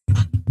 Yeah.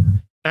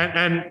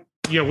 And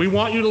we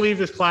want you to leave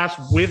this class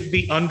with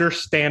the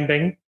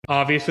understanding,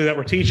 obviously, that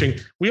we're teaching.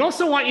 We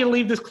also want you to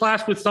leave this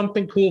class with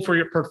something cool for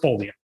your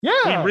portfolio.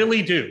 Yeah. We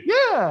really do.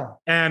 Yeah.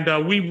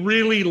 And we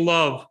really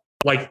love,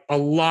 like, a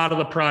lot of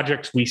the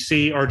projects we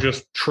see are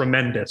just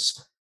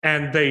tremendous.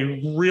 And they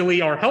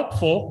really are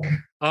helpful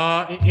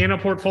in a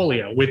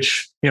portfolio,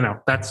 which,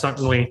 that's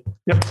certainly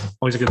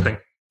always a good thing.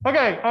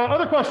 Okay.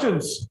 Other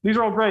questions? These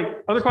are all great.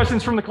 Other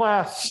questions from the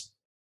class?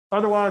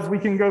 Otherwise, we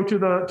can go to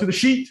the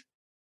sheet.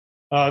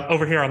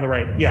 Over here on the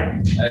right.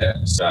 Yeah.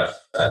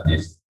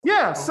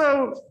 Yeah.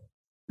 So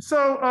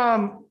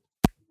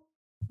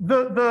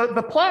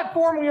the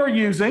platform we are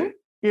using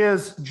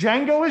is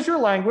Django is your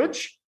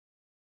language.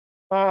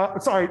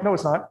 Sorry, no,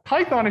 it's not.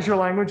 Python is your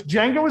language.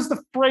 Django is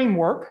the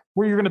framework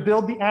where you're going to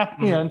build the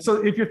app in.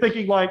 So if you're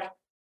thinking like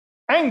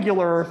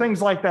Angular or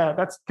things like that,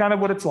 that's kind of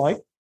what it's like.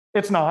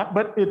 It's not,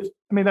 but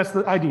that's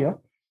the idea.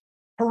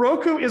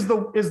 Heroku is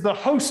the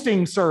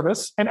hosting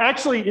service, and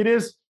actually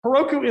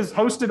Heroku is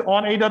hosted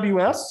on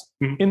AWS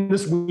in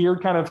this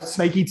weird kind of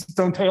snake eats its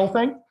own tail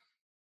thing.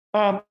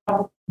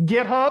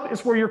 GitHub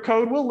is where your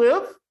code will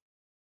live.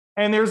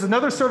 And there's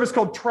another service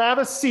called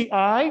Travis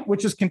CI,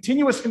 which is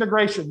continuous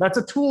integration. That's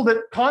a tool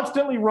that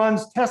constantly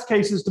runs test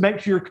cases to make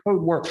sure your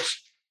code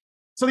works.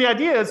 So the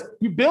idea is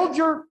you build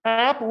your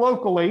app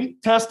locally,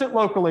 test it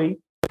locally,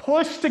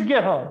 push to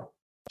GitHub.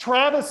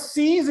 Travis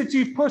sees that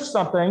you've pushed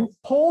something,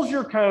 pulls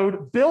your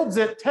code, builds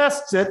it,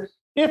 tests it.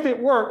 If it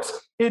works,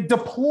 it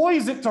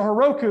deploys it to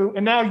Heroku,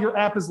 and now your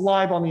app is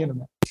live on the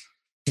internet.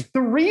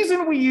 The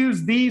reason we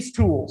use these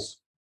tools,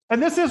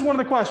 and this is one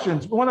of the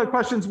questions. One of the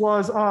questions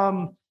was,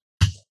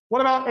 what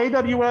about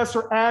AWS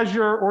or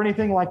Azure or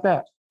anything like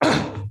that?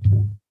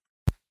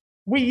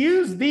 We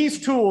use these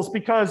tools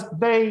because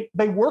they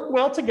work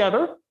well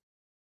together.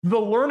 The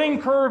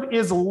learning curve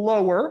is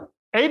lower.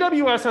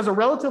 AWS has a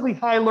relatively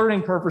high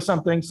learning curve for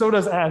something, so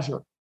does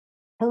Azure.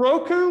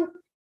 Heroku,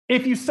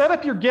 if you set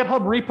up your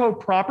GitHub repo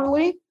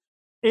properly,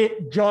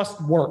 it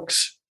just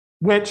works,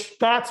 which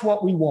that's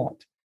what we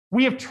want.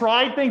 We have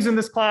tried things in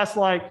this class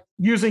like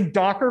using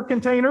Docker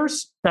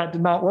containers. That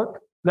did not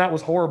work. That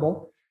was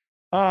horrible.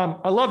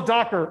 I love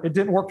Docker. It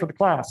didn't work for the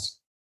class.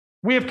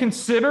 We have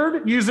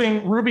considered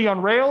using Ruby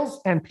on Rails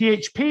and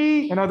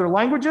PHP and other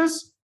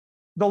languages.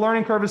 The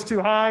learning curve is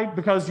too high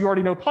because you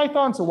already know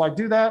Python, so why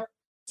do that?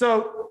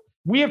 So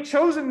we have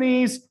chosen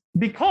these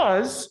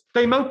because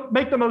they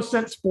make the most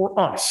sense for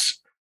us.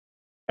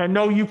 And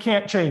no, you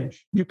can't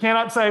change. You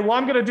cannot say, well,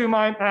 I'm going to do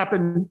my app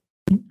in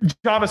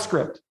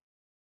JavaScript.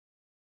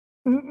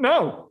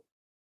 No,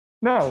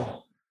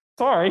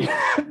 sorry.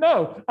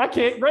 No, I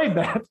can't grade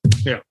that.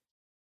 Yeah.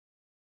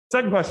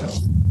 Second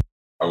question.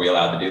 Are we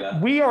allowed to do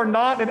that? We are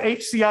not an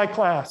HCI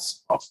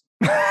class.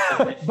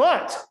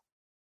 But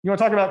you want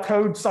to talk about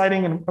code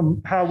citing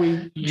and how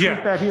we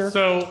treat that here?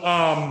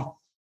 So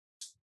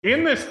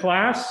in this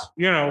class,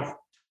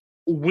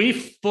 we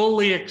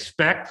fully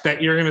expect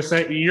that you're going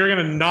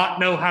to not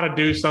know how to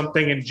do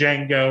something in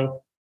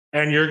Django,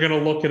 and you're going to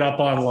look it up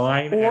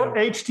online, or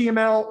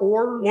HTML,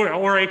 or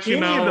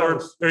HTML,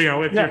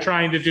 or if you're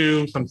trying to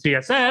do some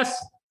CSS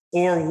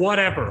or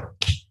whatever.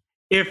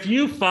 If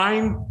you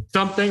find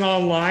something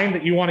online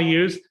that you want to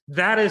use,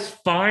 that is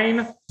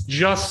fine.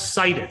 Just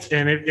cite it,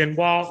 and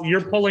while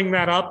you're pulling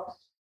that up,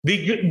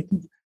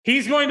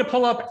 he's going to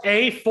pull up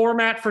a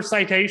format for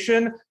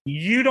citation.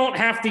 You don't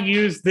have to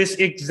use this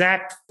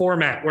exact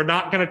format. We're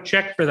not going to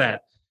check for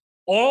that.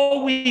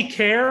 All we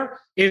care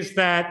is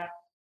that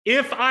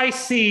if I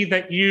see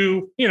that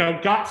you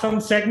got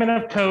some segment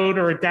of code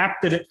or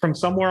adapted it from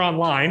somewhere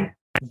online,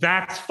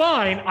 that's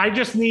fine. I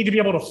just need to be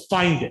able to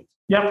find it.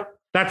 Yep.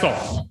 That's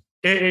all.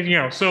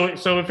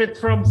 So if it's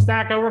from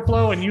Stack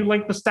Overflow and you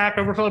link the Stack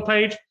Overflow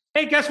page,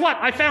 hey, guess what?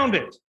 I found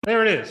it.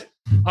 There it is.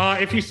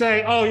 If you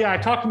say, oh yeah, I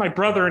talked to my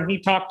brother and he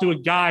talked to a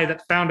guy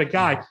that found a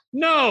guy.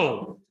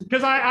 No,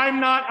 because I'm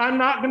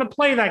not going to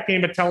play that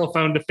game of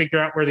telephone to figure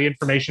out where the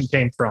information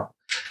came from.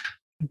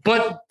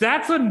 But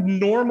that's a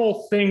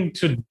normal thing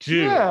to do.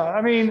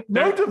 Yeah,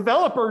 no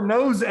developer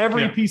knows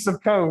every piece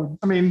of code.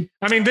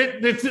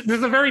 This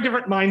is a very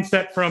different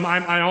mindset from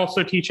I'm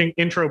also teaching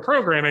intro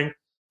programming.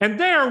 And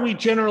there we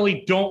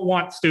generally don't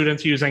want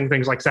students using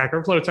things like Stack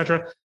Overflow, et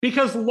cetera,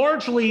 because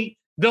largely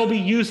they'll be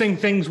using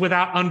things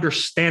without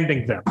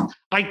understanding them.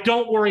 I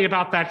don't worry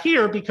about that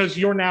here because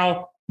you're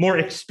now more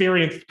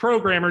experienced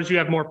programmers. You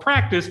have more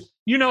practice.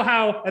 You know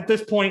how, at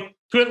this point,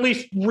 to at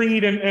least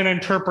read and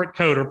interpret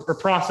code or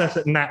process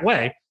it in that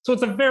way. So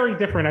it's a very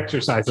different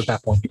exercise at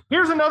that point.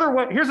 Here's another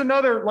way. Here's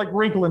another like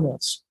wrinkle in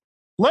this.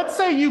 Let's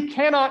say you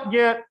cannot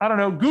get, I don't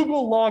know,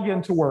 Google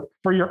login to work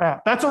for your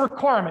app. That's a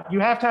requirement. You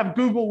have to have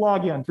Google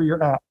login for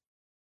your app.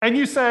 And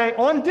you say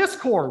on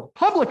Discord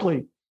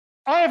publicly,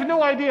 I have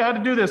no idea how to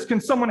do this. Can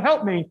someone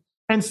help me?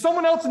 And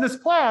someone else in this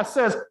class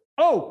says,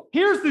 oh,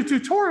 here's the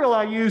tutorial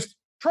I used.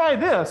 Try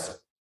this.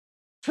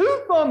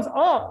 2 thumbs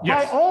up.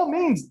 Yes. By all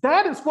means,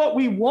 that is what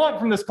we want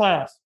from this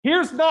class.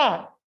 Here's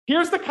not.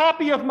 Here's the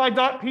copy of my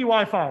 .py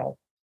file.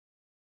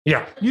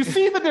 Yeah. You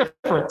see the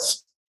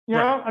difference. You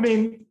know, I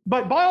mean,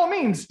 but by all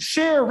means,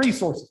 share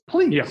resources,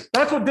 please. Yeah.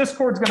 That's what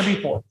Discord's going to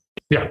be for.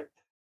 Yeah.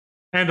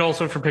 And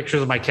also for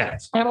pictures of my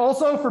cats. And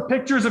also for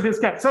pictures of his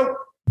cat. So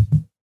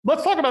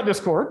let's talk about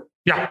Discord.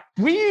 Yeah.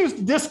 We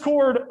used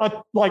Discord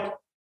a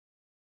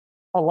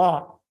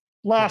lot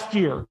last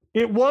year.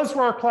 It was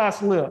where our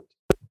class lived.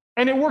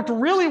 And it worked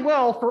really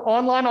well for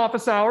online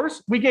office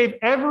hours. We gave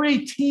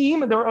every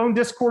team their own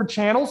Discord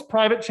channels,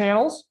 private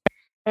channels.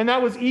 And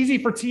that was easy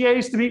for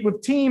TAs to meet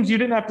with teams. You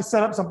didn't have to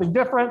set up something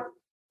different.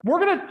 We're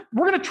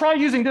gonna try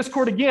using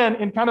Discord again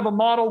in kind of a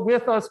model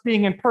with us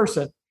being in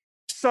person.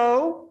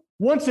 So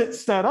once it's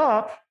set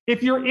up,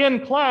 if you're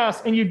in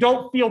class and you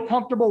don't feel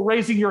comfortable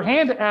raising your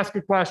hand to ask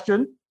a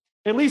question,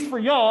 at least for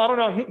y'all, I don't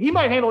know, he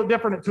might handle it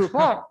different at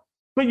 2:00,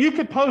 but you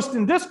could post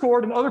in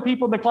Discord and other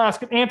people in the class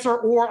could answer,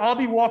 or I'll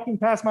be walking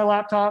past my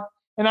laptop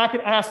and I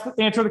could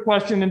answer the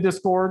question in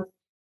Discord.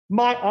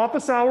 My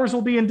office hours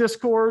will be in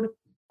Discord.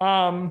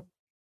 TA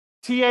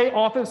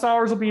office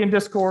hours will be in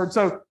Discord.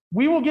 So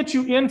we will get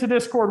you into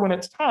Discord when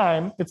it's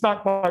time. It's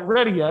not quite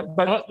ready yet,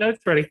 but no,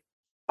 it's ready.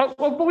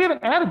 But we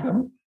haven't added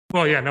them.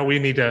 Well, yeah, no, we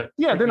need to.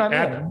 Yeah, they're not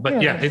add them,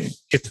 but yeah,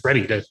 it's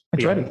ready to.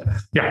 It's ready.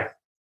 Yeah.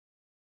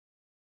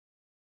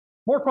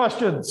 More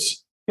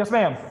questions? Yes,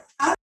 ma'am.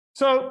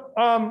 So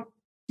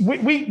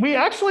we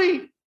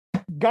actually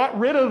got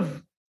rid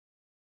of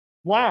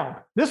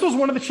lab. This was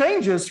one of the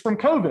changes from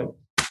COVID.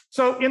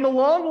 So in the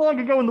long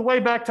ago, in the way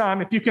back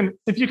time, if you can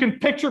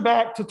picture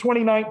back to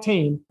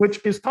 2019,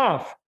 which is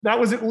tough, that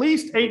was at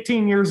least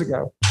 18 years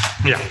ago.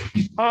 Yeah.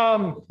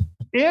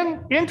 In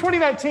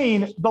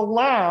 2019, the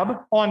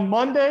lab on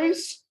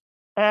Mondays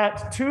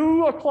at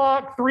 2:00,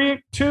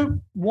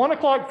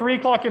 1:00,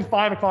 3:00, and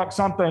 5:00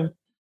 something,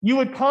 you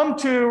would come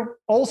to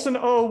Olson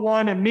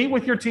 01 and meet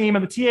with your team,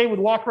 and the TA would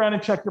walk around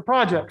and check your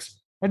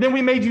projects. And then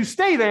we made you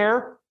stay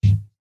there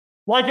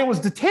like it was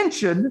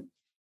detention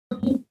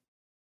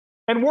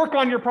and work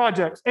on your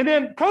projects. And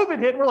then COVID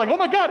hit, and we're like, oh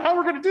my God, how are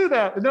we going to do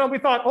that? And then we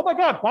thought, oh my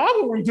God, why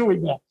were we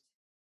doing that?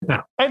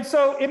 No. And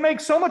so it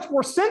makes so much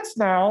more sense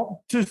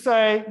now to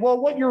say, well,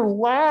 what your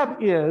lab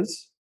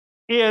is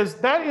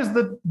that is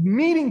the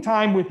meeting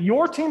time with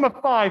your team of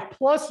 5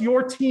 plus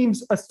your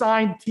team's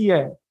assigned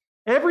TA.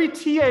 Every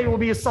TA will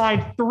be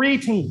assigned 3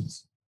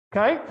 teams,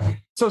 okay?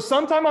 So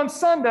sometime on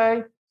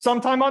Sunday,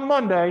 sometime on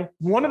Monday,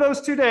 one of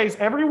those 2 days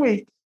every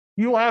week,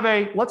 you will have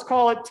a, let's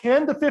call it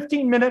 10 to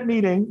 15 minute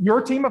meeting,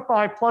 your team of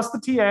 5 plus the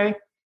TA.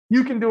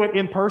 You can do it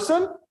in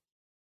person.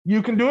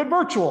 You can do it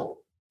virtual.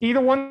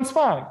 Either one's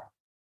fine.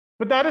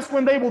 But that is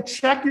when they will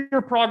check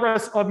your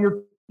progress of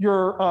your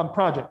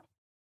project.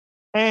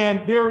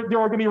 And there are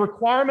going to be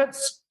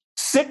requirements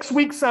 6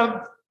 weeks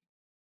out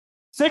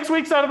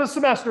of the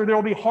semester. There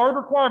will be hard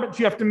requirements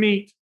you have to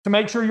meet to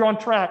make sure you're on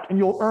track, and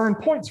you'll earn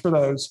points for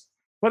those.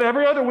 But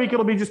every other week,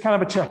 it'll be just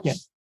kind of a check-in.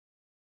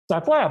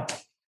 That's lab.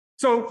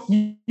 So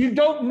you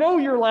don't know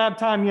your lab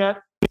time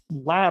yet,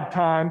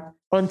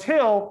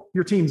 until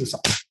your team's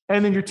assigned,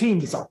 and then your team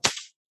decides.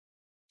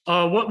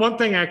 One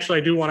thing actually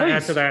I do want to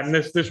add to that, and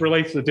this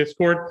relates to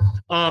Discord.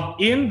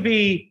 In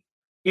the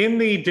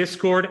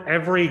Discord,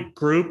 every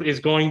group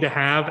is going to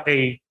have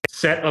a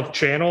set of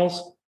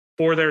channels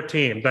for their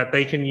team that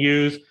they can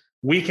use.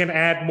 We can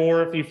add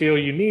more if you feel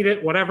you need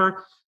it,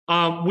 whatever.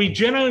 We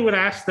generally would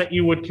ask that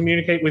you would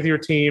communicate with your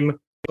team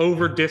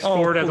over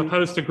Discord as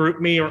opposed to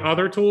GroupMe or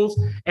other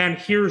tools. And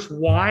here's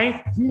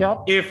why.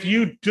 Yep. If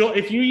you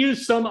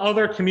use some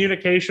other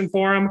communication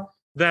forum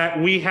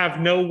that we have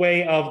no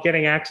way of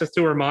getting access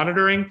to or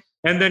monitoring,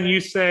 and then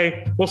you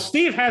say, well,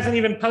 Steve hasn't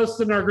even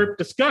posted in our group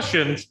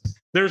discussions,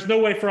 there's no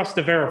way for us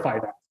to verify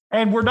that.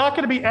 And we're not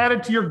going to be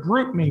added to your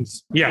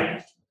GroupMes.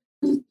 Yeah.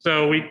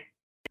 So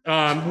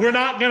we're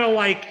not going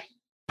to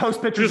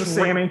post pictures of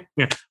Sammy.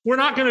 Yeah. We're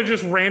not going to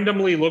just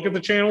randomly look at the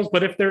channels,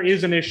 but if there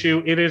is an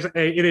issue, it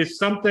is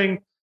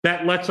something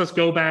that lets us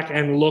go back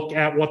and look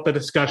at what the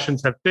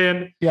discussions have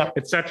been,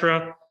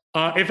 etc.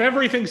 If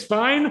everything's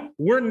fine,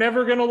 we're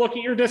never going to look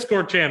at your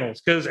Discord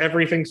channels because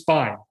everything's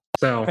fine.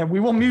 So, and we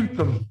will mute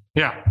them.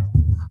 Yeah.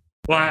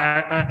 Well,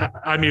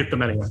 I mute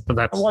them anyway, but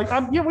that's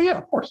yeah,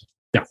 of course.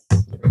 Yeah.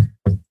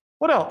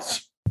 What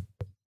else?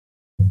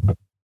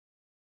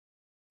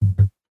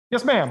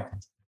 Yes, ma'am.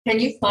 Can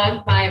you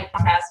plug my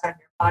podcast on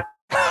your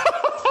podcast?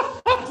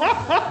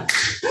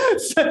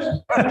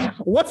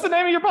 What's the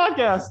name of your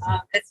podcast?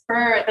 It's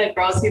for the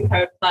Girls Who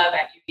Code Club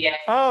at UVA.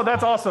 Oh,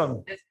 that's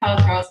awesome. It's called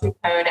Girls Who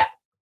Code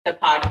the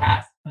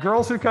Podcast.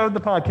 Girls Who Code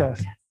the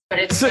Podcast. But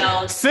it's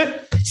spelled.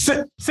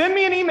 Send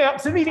me an email.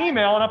 Send me an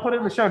email, and I'll put it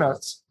in the show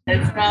notes.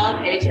 It's spelled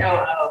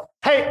HOO.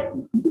 Hey,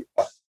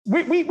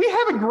 we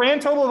have a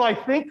grand total of, I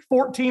think,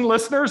 14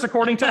 listeners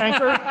according to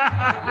Anchor.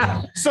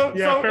 So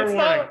it's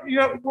not,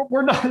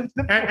 we're not.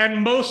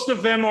 And most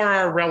of them are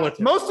our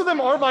relatives. Most of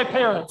them are my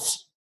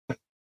parents.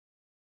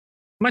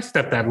 My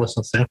stepdad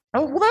listens to.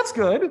 Oh, well, that's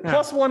good. Yeah.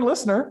 Plus one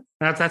listener.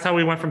 That's how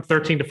we went from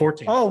 13 to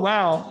 14. Oh,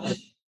 wow.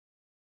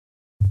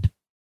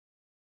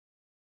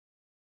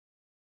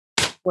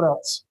 What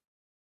else?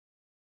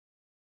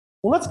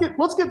 Well, let's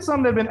get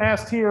some that have been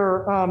asked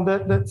here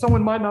that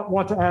someone might not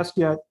want to ask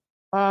yet.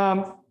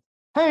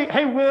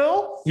 Hey,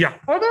 Will. Yeah.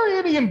 Are there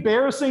any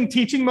embarrassing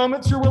teaching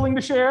moments you're willing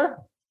to share?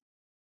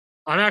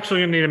 I'm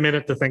actually gonna need a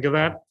minute to think of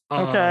that.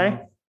 Okay.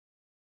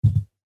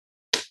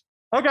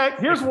 Okay.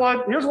 Here's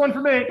one for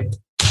me.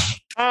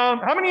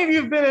 How many of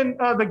you have been in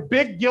the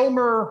Big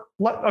Gilmer?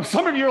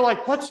 Some of you are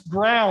like, "What's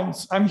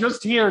grounds?" I'm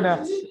just here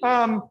now.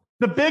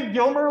 The Big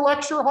Gilmer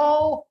lecture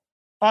hall.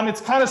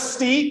 It's kind of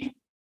steep.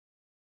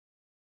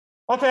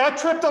 Okay, I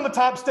tripped on the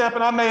top step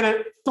and I made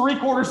it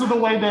 3/4 of the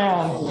way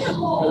down.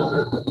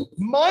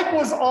 Mic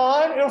was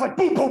on, and it was like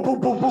boom, boom, boom,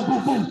 boom, boom,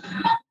 boom, boom.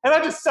 And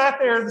I just sat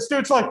there, and the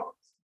student's like,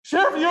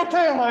 "Sheriff, you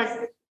okay?" I'm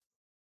like,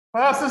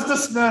 "Class is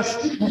dismissed."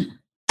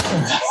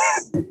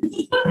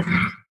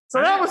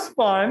 So that was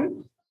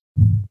fun.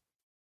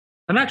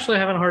 I'm actually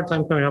having a hard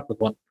time coming up with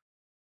one.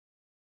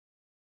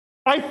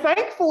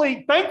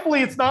 Thankfully,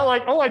 it's not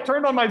like, oh, I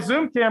turned on my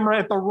Zoom camera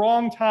at the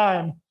wrong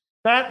time.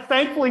 That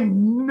thankfully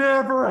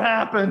never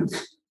happened.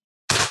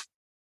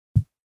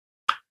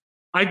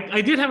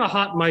 I did have a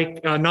hot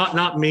mic,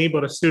 not me,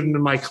 but a student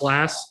in my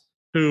class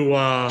who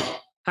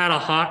had a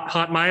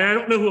hot mic. I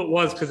don't know who it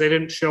was because they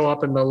didn't show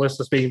up in the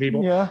list of speaking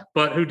people. Yeah.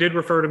 But who did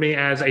refer to me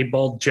as a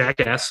bald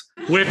jackass,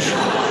 which,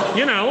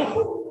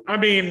 I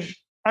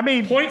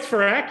mean, points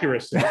for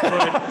accuracy.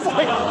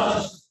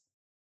 But...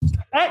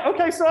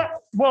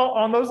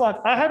 on those lines,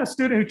 I had a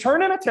student who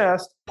turned in a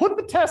test, put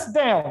the test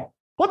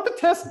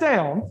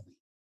down,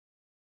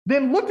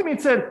 then looked at me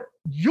and said,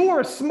 "You're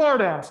a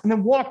smartass," and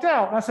then walked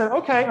out. And I said,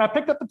 "Okay," and I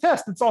picked up the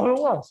test. That's all it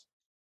was.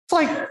 It's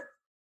like,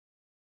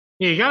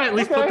 yeah, you gotta at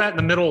least put that in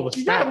the middle of the stack.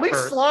 You gotta at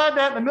least slide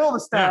that in the middle of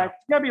the stack.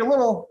 You gotta be a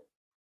little,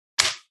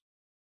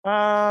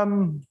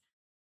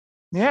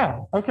 yeah,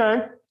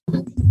 okay.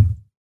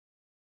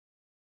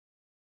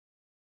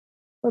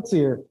 Let's see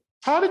here.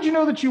 How did you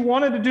know that you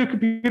wanted to do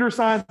computer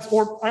science?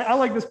 Or I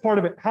like this part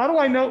of it. How do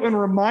I know and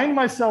remind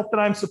myself that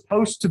I'm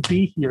supposed to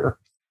be here?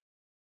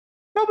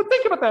 No, but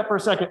think about that for a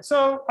second.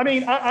 So,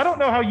 I don't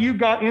know how you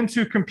got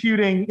into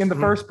computing in the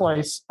first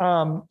place.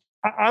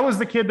 I was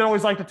the kid that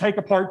always liked to take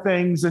apart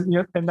things and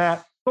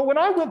that. But when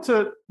I went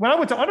to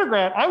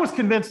undergrad, I was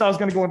convinced I was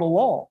going to go into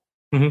law.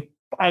 Mm-hmm.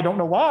 I don't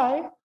know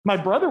why. My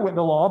brother went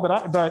into law,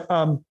 but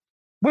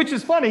which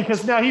is funny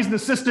because now he's an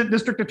assistant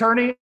district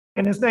attorney.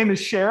 And his name is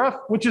Sheriff,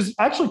 which is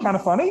actually kind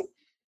of funny.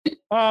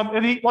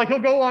 And he'll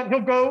go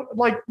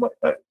like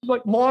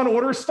Law and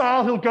Order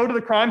style. He'll go to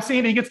the crime scene.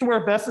 And he gets to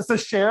wear a vest that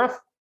says Sheriff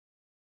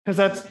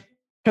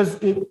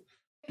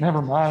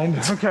never mind.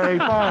 Okay,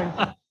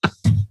 fine.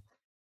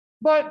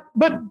 But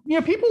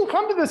people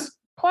come to this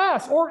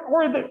class or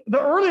the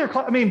earlier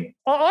class.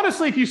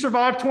 Honestly, if you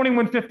survive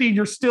 2150,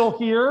 you're still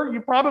here.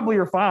 You probably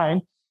are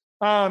fine.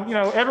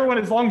 Everyone,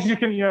 as long as you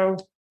can,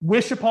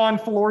 wish upon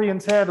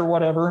Florian's head or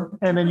whatever,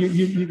 and then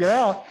you get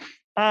out.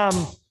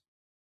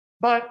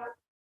 But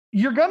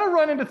you're going to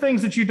run into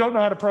things that you don't know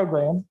how to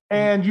program,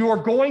 and you are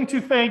going to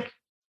think,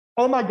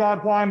 "Oh my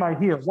God, why am I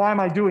here? Why am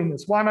I doing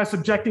this? Why am I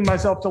subjecting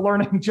myself to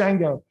learning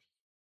Django?"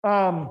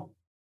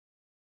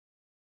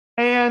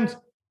 And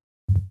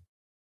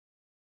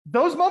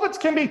those moments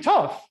can be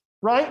tough,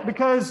 right?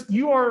 Because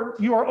you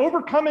are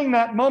overcoming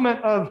that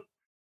moment of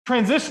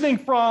transitioning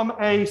from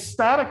a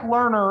static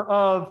learner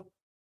of,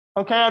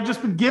 okay, I've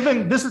just been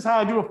given, this is how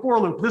I do a for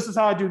loop, this is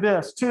how I do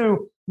this,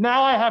 to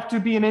now I have to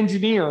be an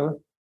engineer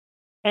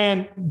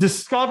and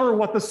discover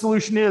what the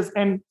solution is.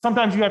 And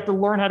sometimes you have to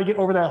learn how to get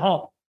over that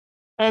hump.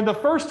 And the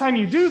first time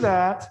you do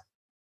that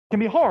can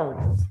be hard.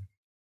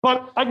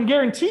 But I can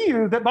guarantee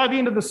you that by the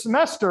end of the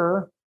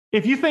semester,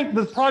 if you think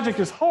the project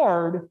is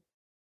hard,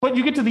 but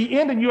you get to the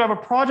end and you have a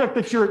project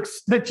that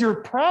you're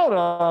proud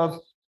of,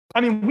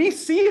 we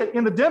see it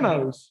in the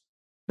demos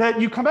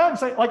that you come out and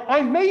say, like, I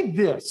made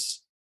this.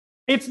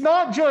 It's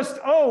not just,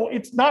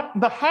 it's not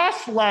the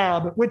hash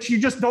lab, which you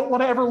just don't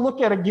want to ever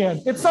look at again.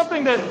 It's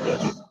something that,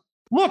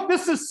 look,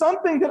 this is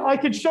something that I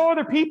could show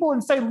other people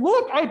and say,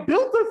 look, I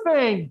built a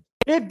thing.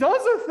 It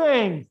does a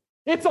thing.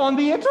 It's on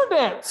the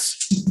internet.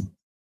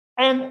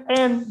 And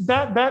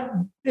that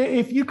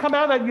if you come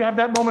out of that, you have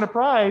that moment of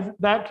pride,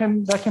 that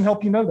can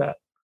help you know that.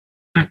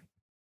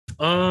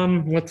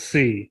 Let's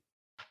see.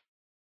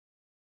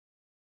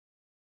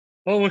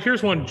 Oh, well,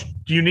 here's one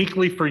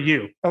uniquely for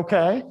you.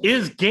 Okay.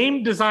 Is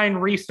game design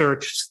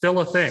research still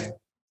a thing?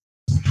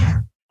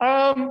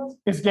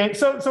 It's game.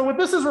 So what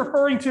this is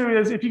referring to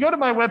is if you go to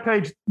my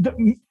webpage,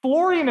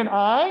 Florian and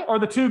I are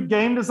the two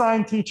game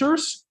design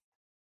teachers,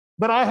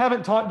 but I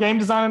haven't taught game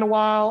design in a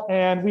while,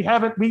 and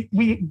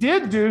we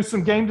did do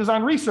some game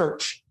design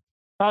research.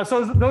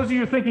 So those of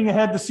you thinking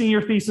ahead to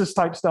senior thesis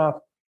type stuff,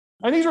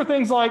 and these were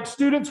things like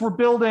students were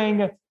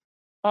building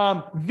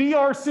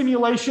VR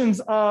simulations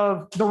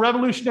of the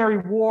Revolutionary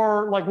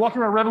War, like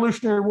walking around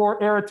Revolutionary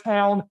War era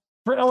town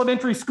for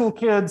elementary school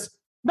kids.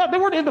 No, they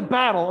weren't in the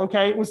battle,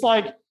 okay? It was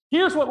like,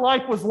 here's what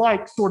life was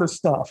like sort of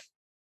stuff.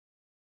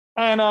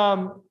 And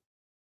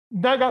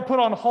that got put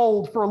on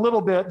hold for a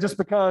little bit just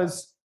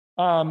because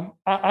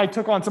I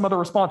took on some other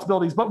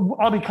responsibilities, but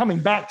I'll be coming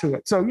back to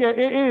it. So yeah,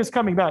 it is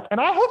coming back.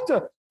 And I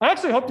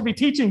actually hope to be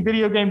teaching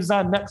video game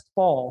design next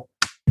fall.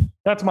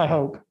 That's my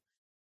hope.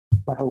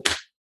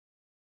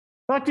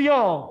 Back to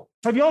y'all.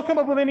 Have y'all come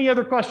up with any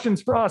other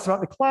questions for us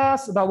about the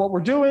class, about what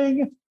we're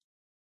doing?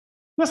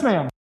 Yes,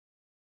 ma'am.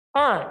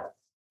 All right.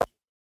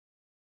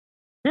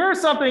 Here's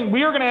something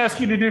we are going to ask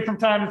you to do from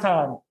time to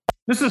time.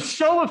 This is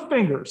show of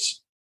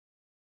fingers.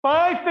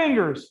 5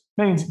 fingers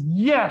means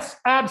yes,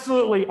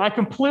 absolutely. I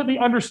completely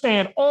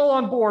understand. All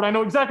on board. I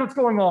know exactly what's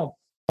going on.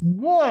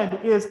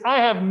 1 is I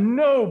have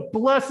no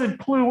blessed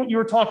clue what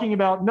you're talking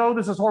about. No,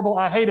 this is horrible.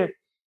 I hate it.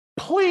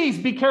 Please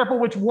be careful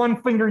which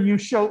 1 finger you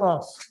show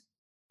us.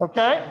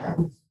 Okay?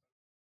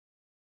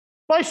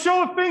 By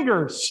show of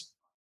fingers,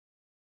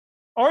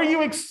 are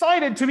you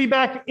excited to be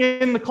back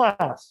in the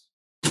class?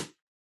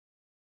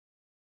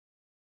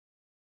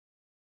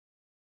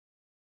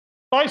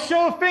 By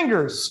show of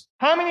fingers,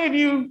 how many of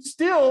you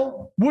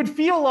still would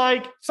feel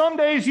like some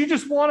days you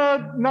just want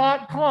to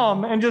not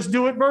come and just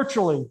do it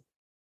virtually?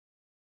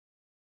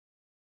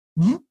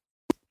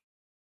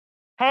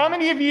 How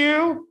many of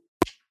you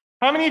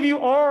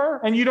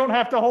are, and you don't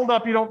have to hold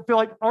up, you don't feel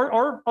like,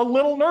 are a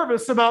little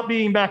nervous about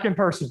being back in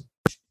person?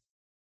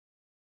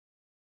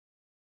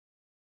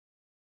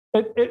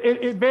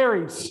 It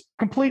varies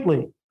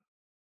completely.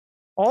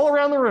 All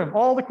around the room,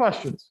 all the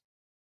questions.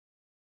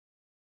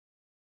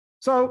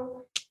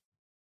 So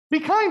be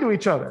kind to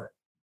each other.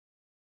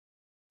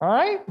 All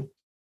right?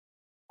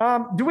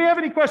 Do we have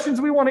any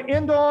questions we want to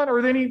end on, or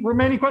are there any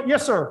remaining questions?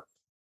 Yes, sir.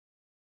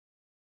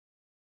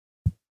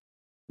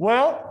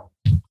 Well,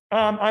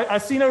 I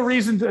see no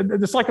reason to,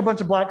 it's like a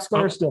bunch of black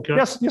squares still. Okay.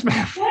 Yes,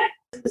 ma'am.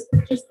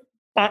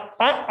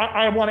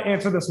 I want to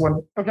answer this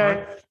one,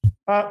 okay?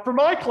 For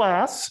my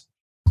class,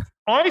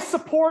 I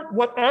support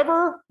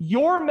whatever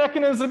your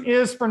mechanism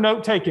is for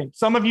note-taking.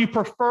 Some of you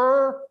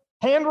prefer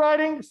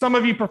handwriting, some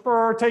of you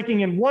prefer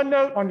taking in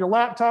OneNote on your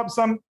laptop,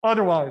 some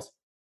otherwise.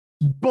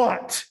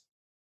 But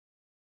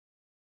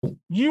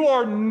you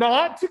are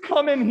not to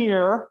come in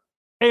here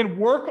and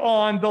work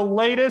on the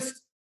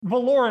latest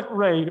Valorant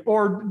raid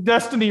or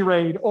Destiny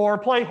raid or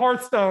play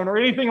Hearthstone or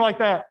anything like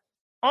that.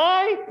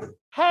 I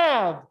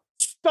have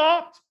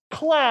stopped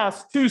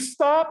class to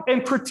stop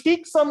and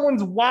critique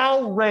someone's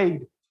WoW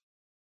raid.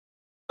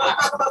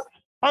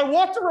 I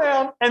walked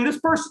around and this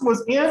person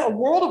was in a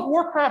World of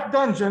Warcraft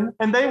dungeon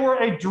and they were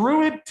a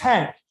druid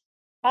tank.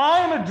 I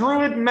am a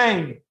druid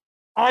main.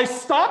 I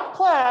stopped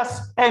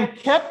class and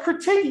kept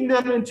critiquing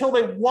them until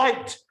they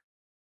wiped.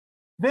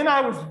 Then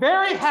I was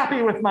very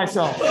happy with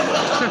myself.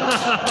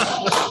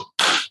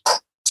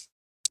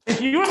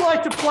 If you would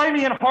like to play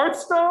me in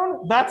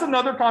Hearthstone, that's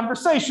another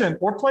conversation.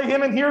 Or play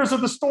him in Heroes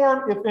of the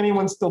Storm, if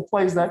anyone still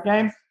plays that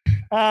game.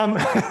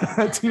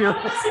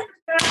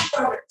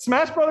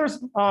 Smash Brothers,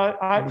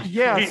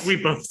 yes. We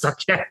both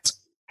suck at it.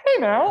 Hey,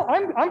 now,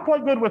 I'm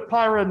quite good with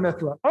Pyra and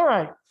Mithra. All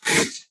right.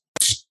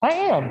 I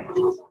am.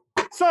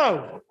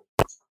 So,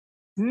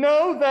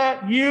 know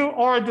that you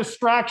are a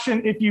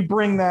distraction if you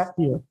bring that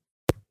here.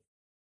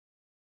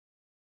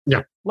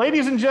 Yeah.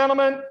 Ladies and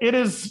gentlemen, it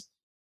is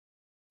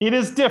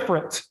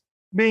different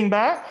being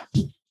back.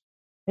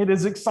 It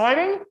is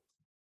exciting.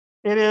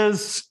 It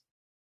is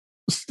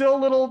still a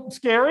little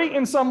scary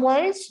in some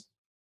ways,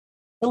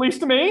 at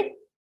least to me,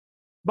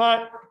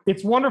 but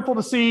it's wonderful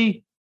to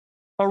see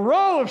a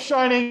row of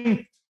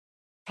shining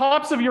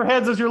tops of your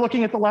heads as you're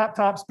looking at the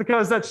laptops,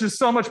 because that's just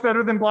so much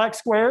better than black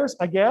squares,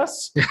 I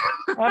guess.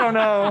 I don't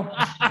know.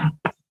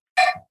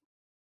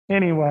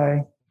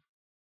 Anyway.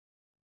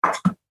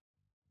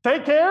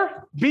 Take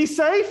care, be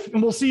safe,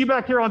 and we'll see you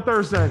back here on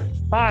Thursday.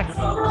 Bye.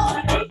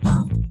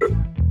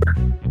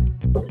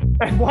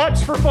 And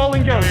watch for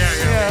Falling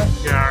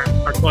Ghosts. Yeah,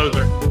 our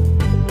closer.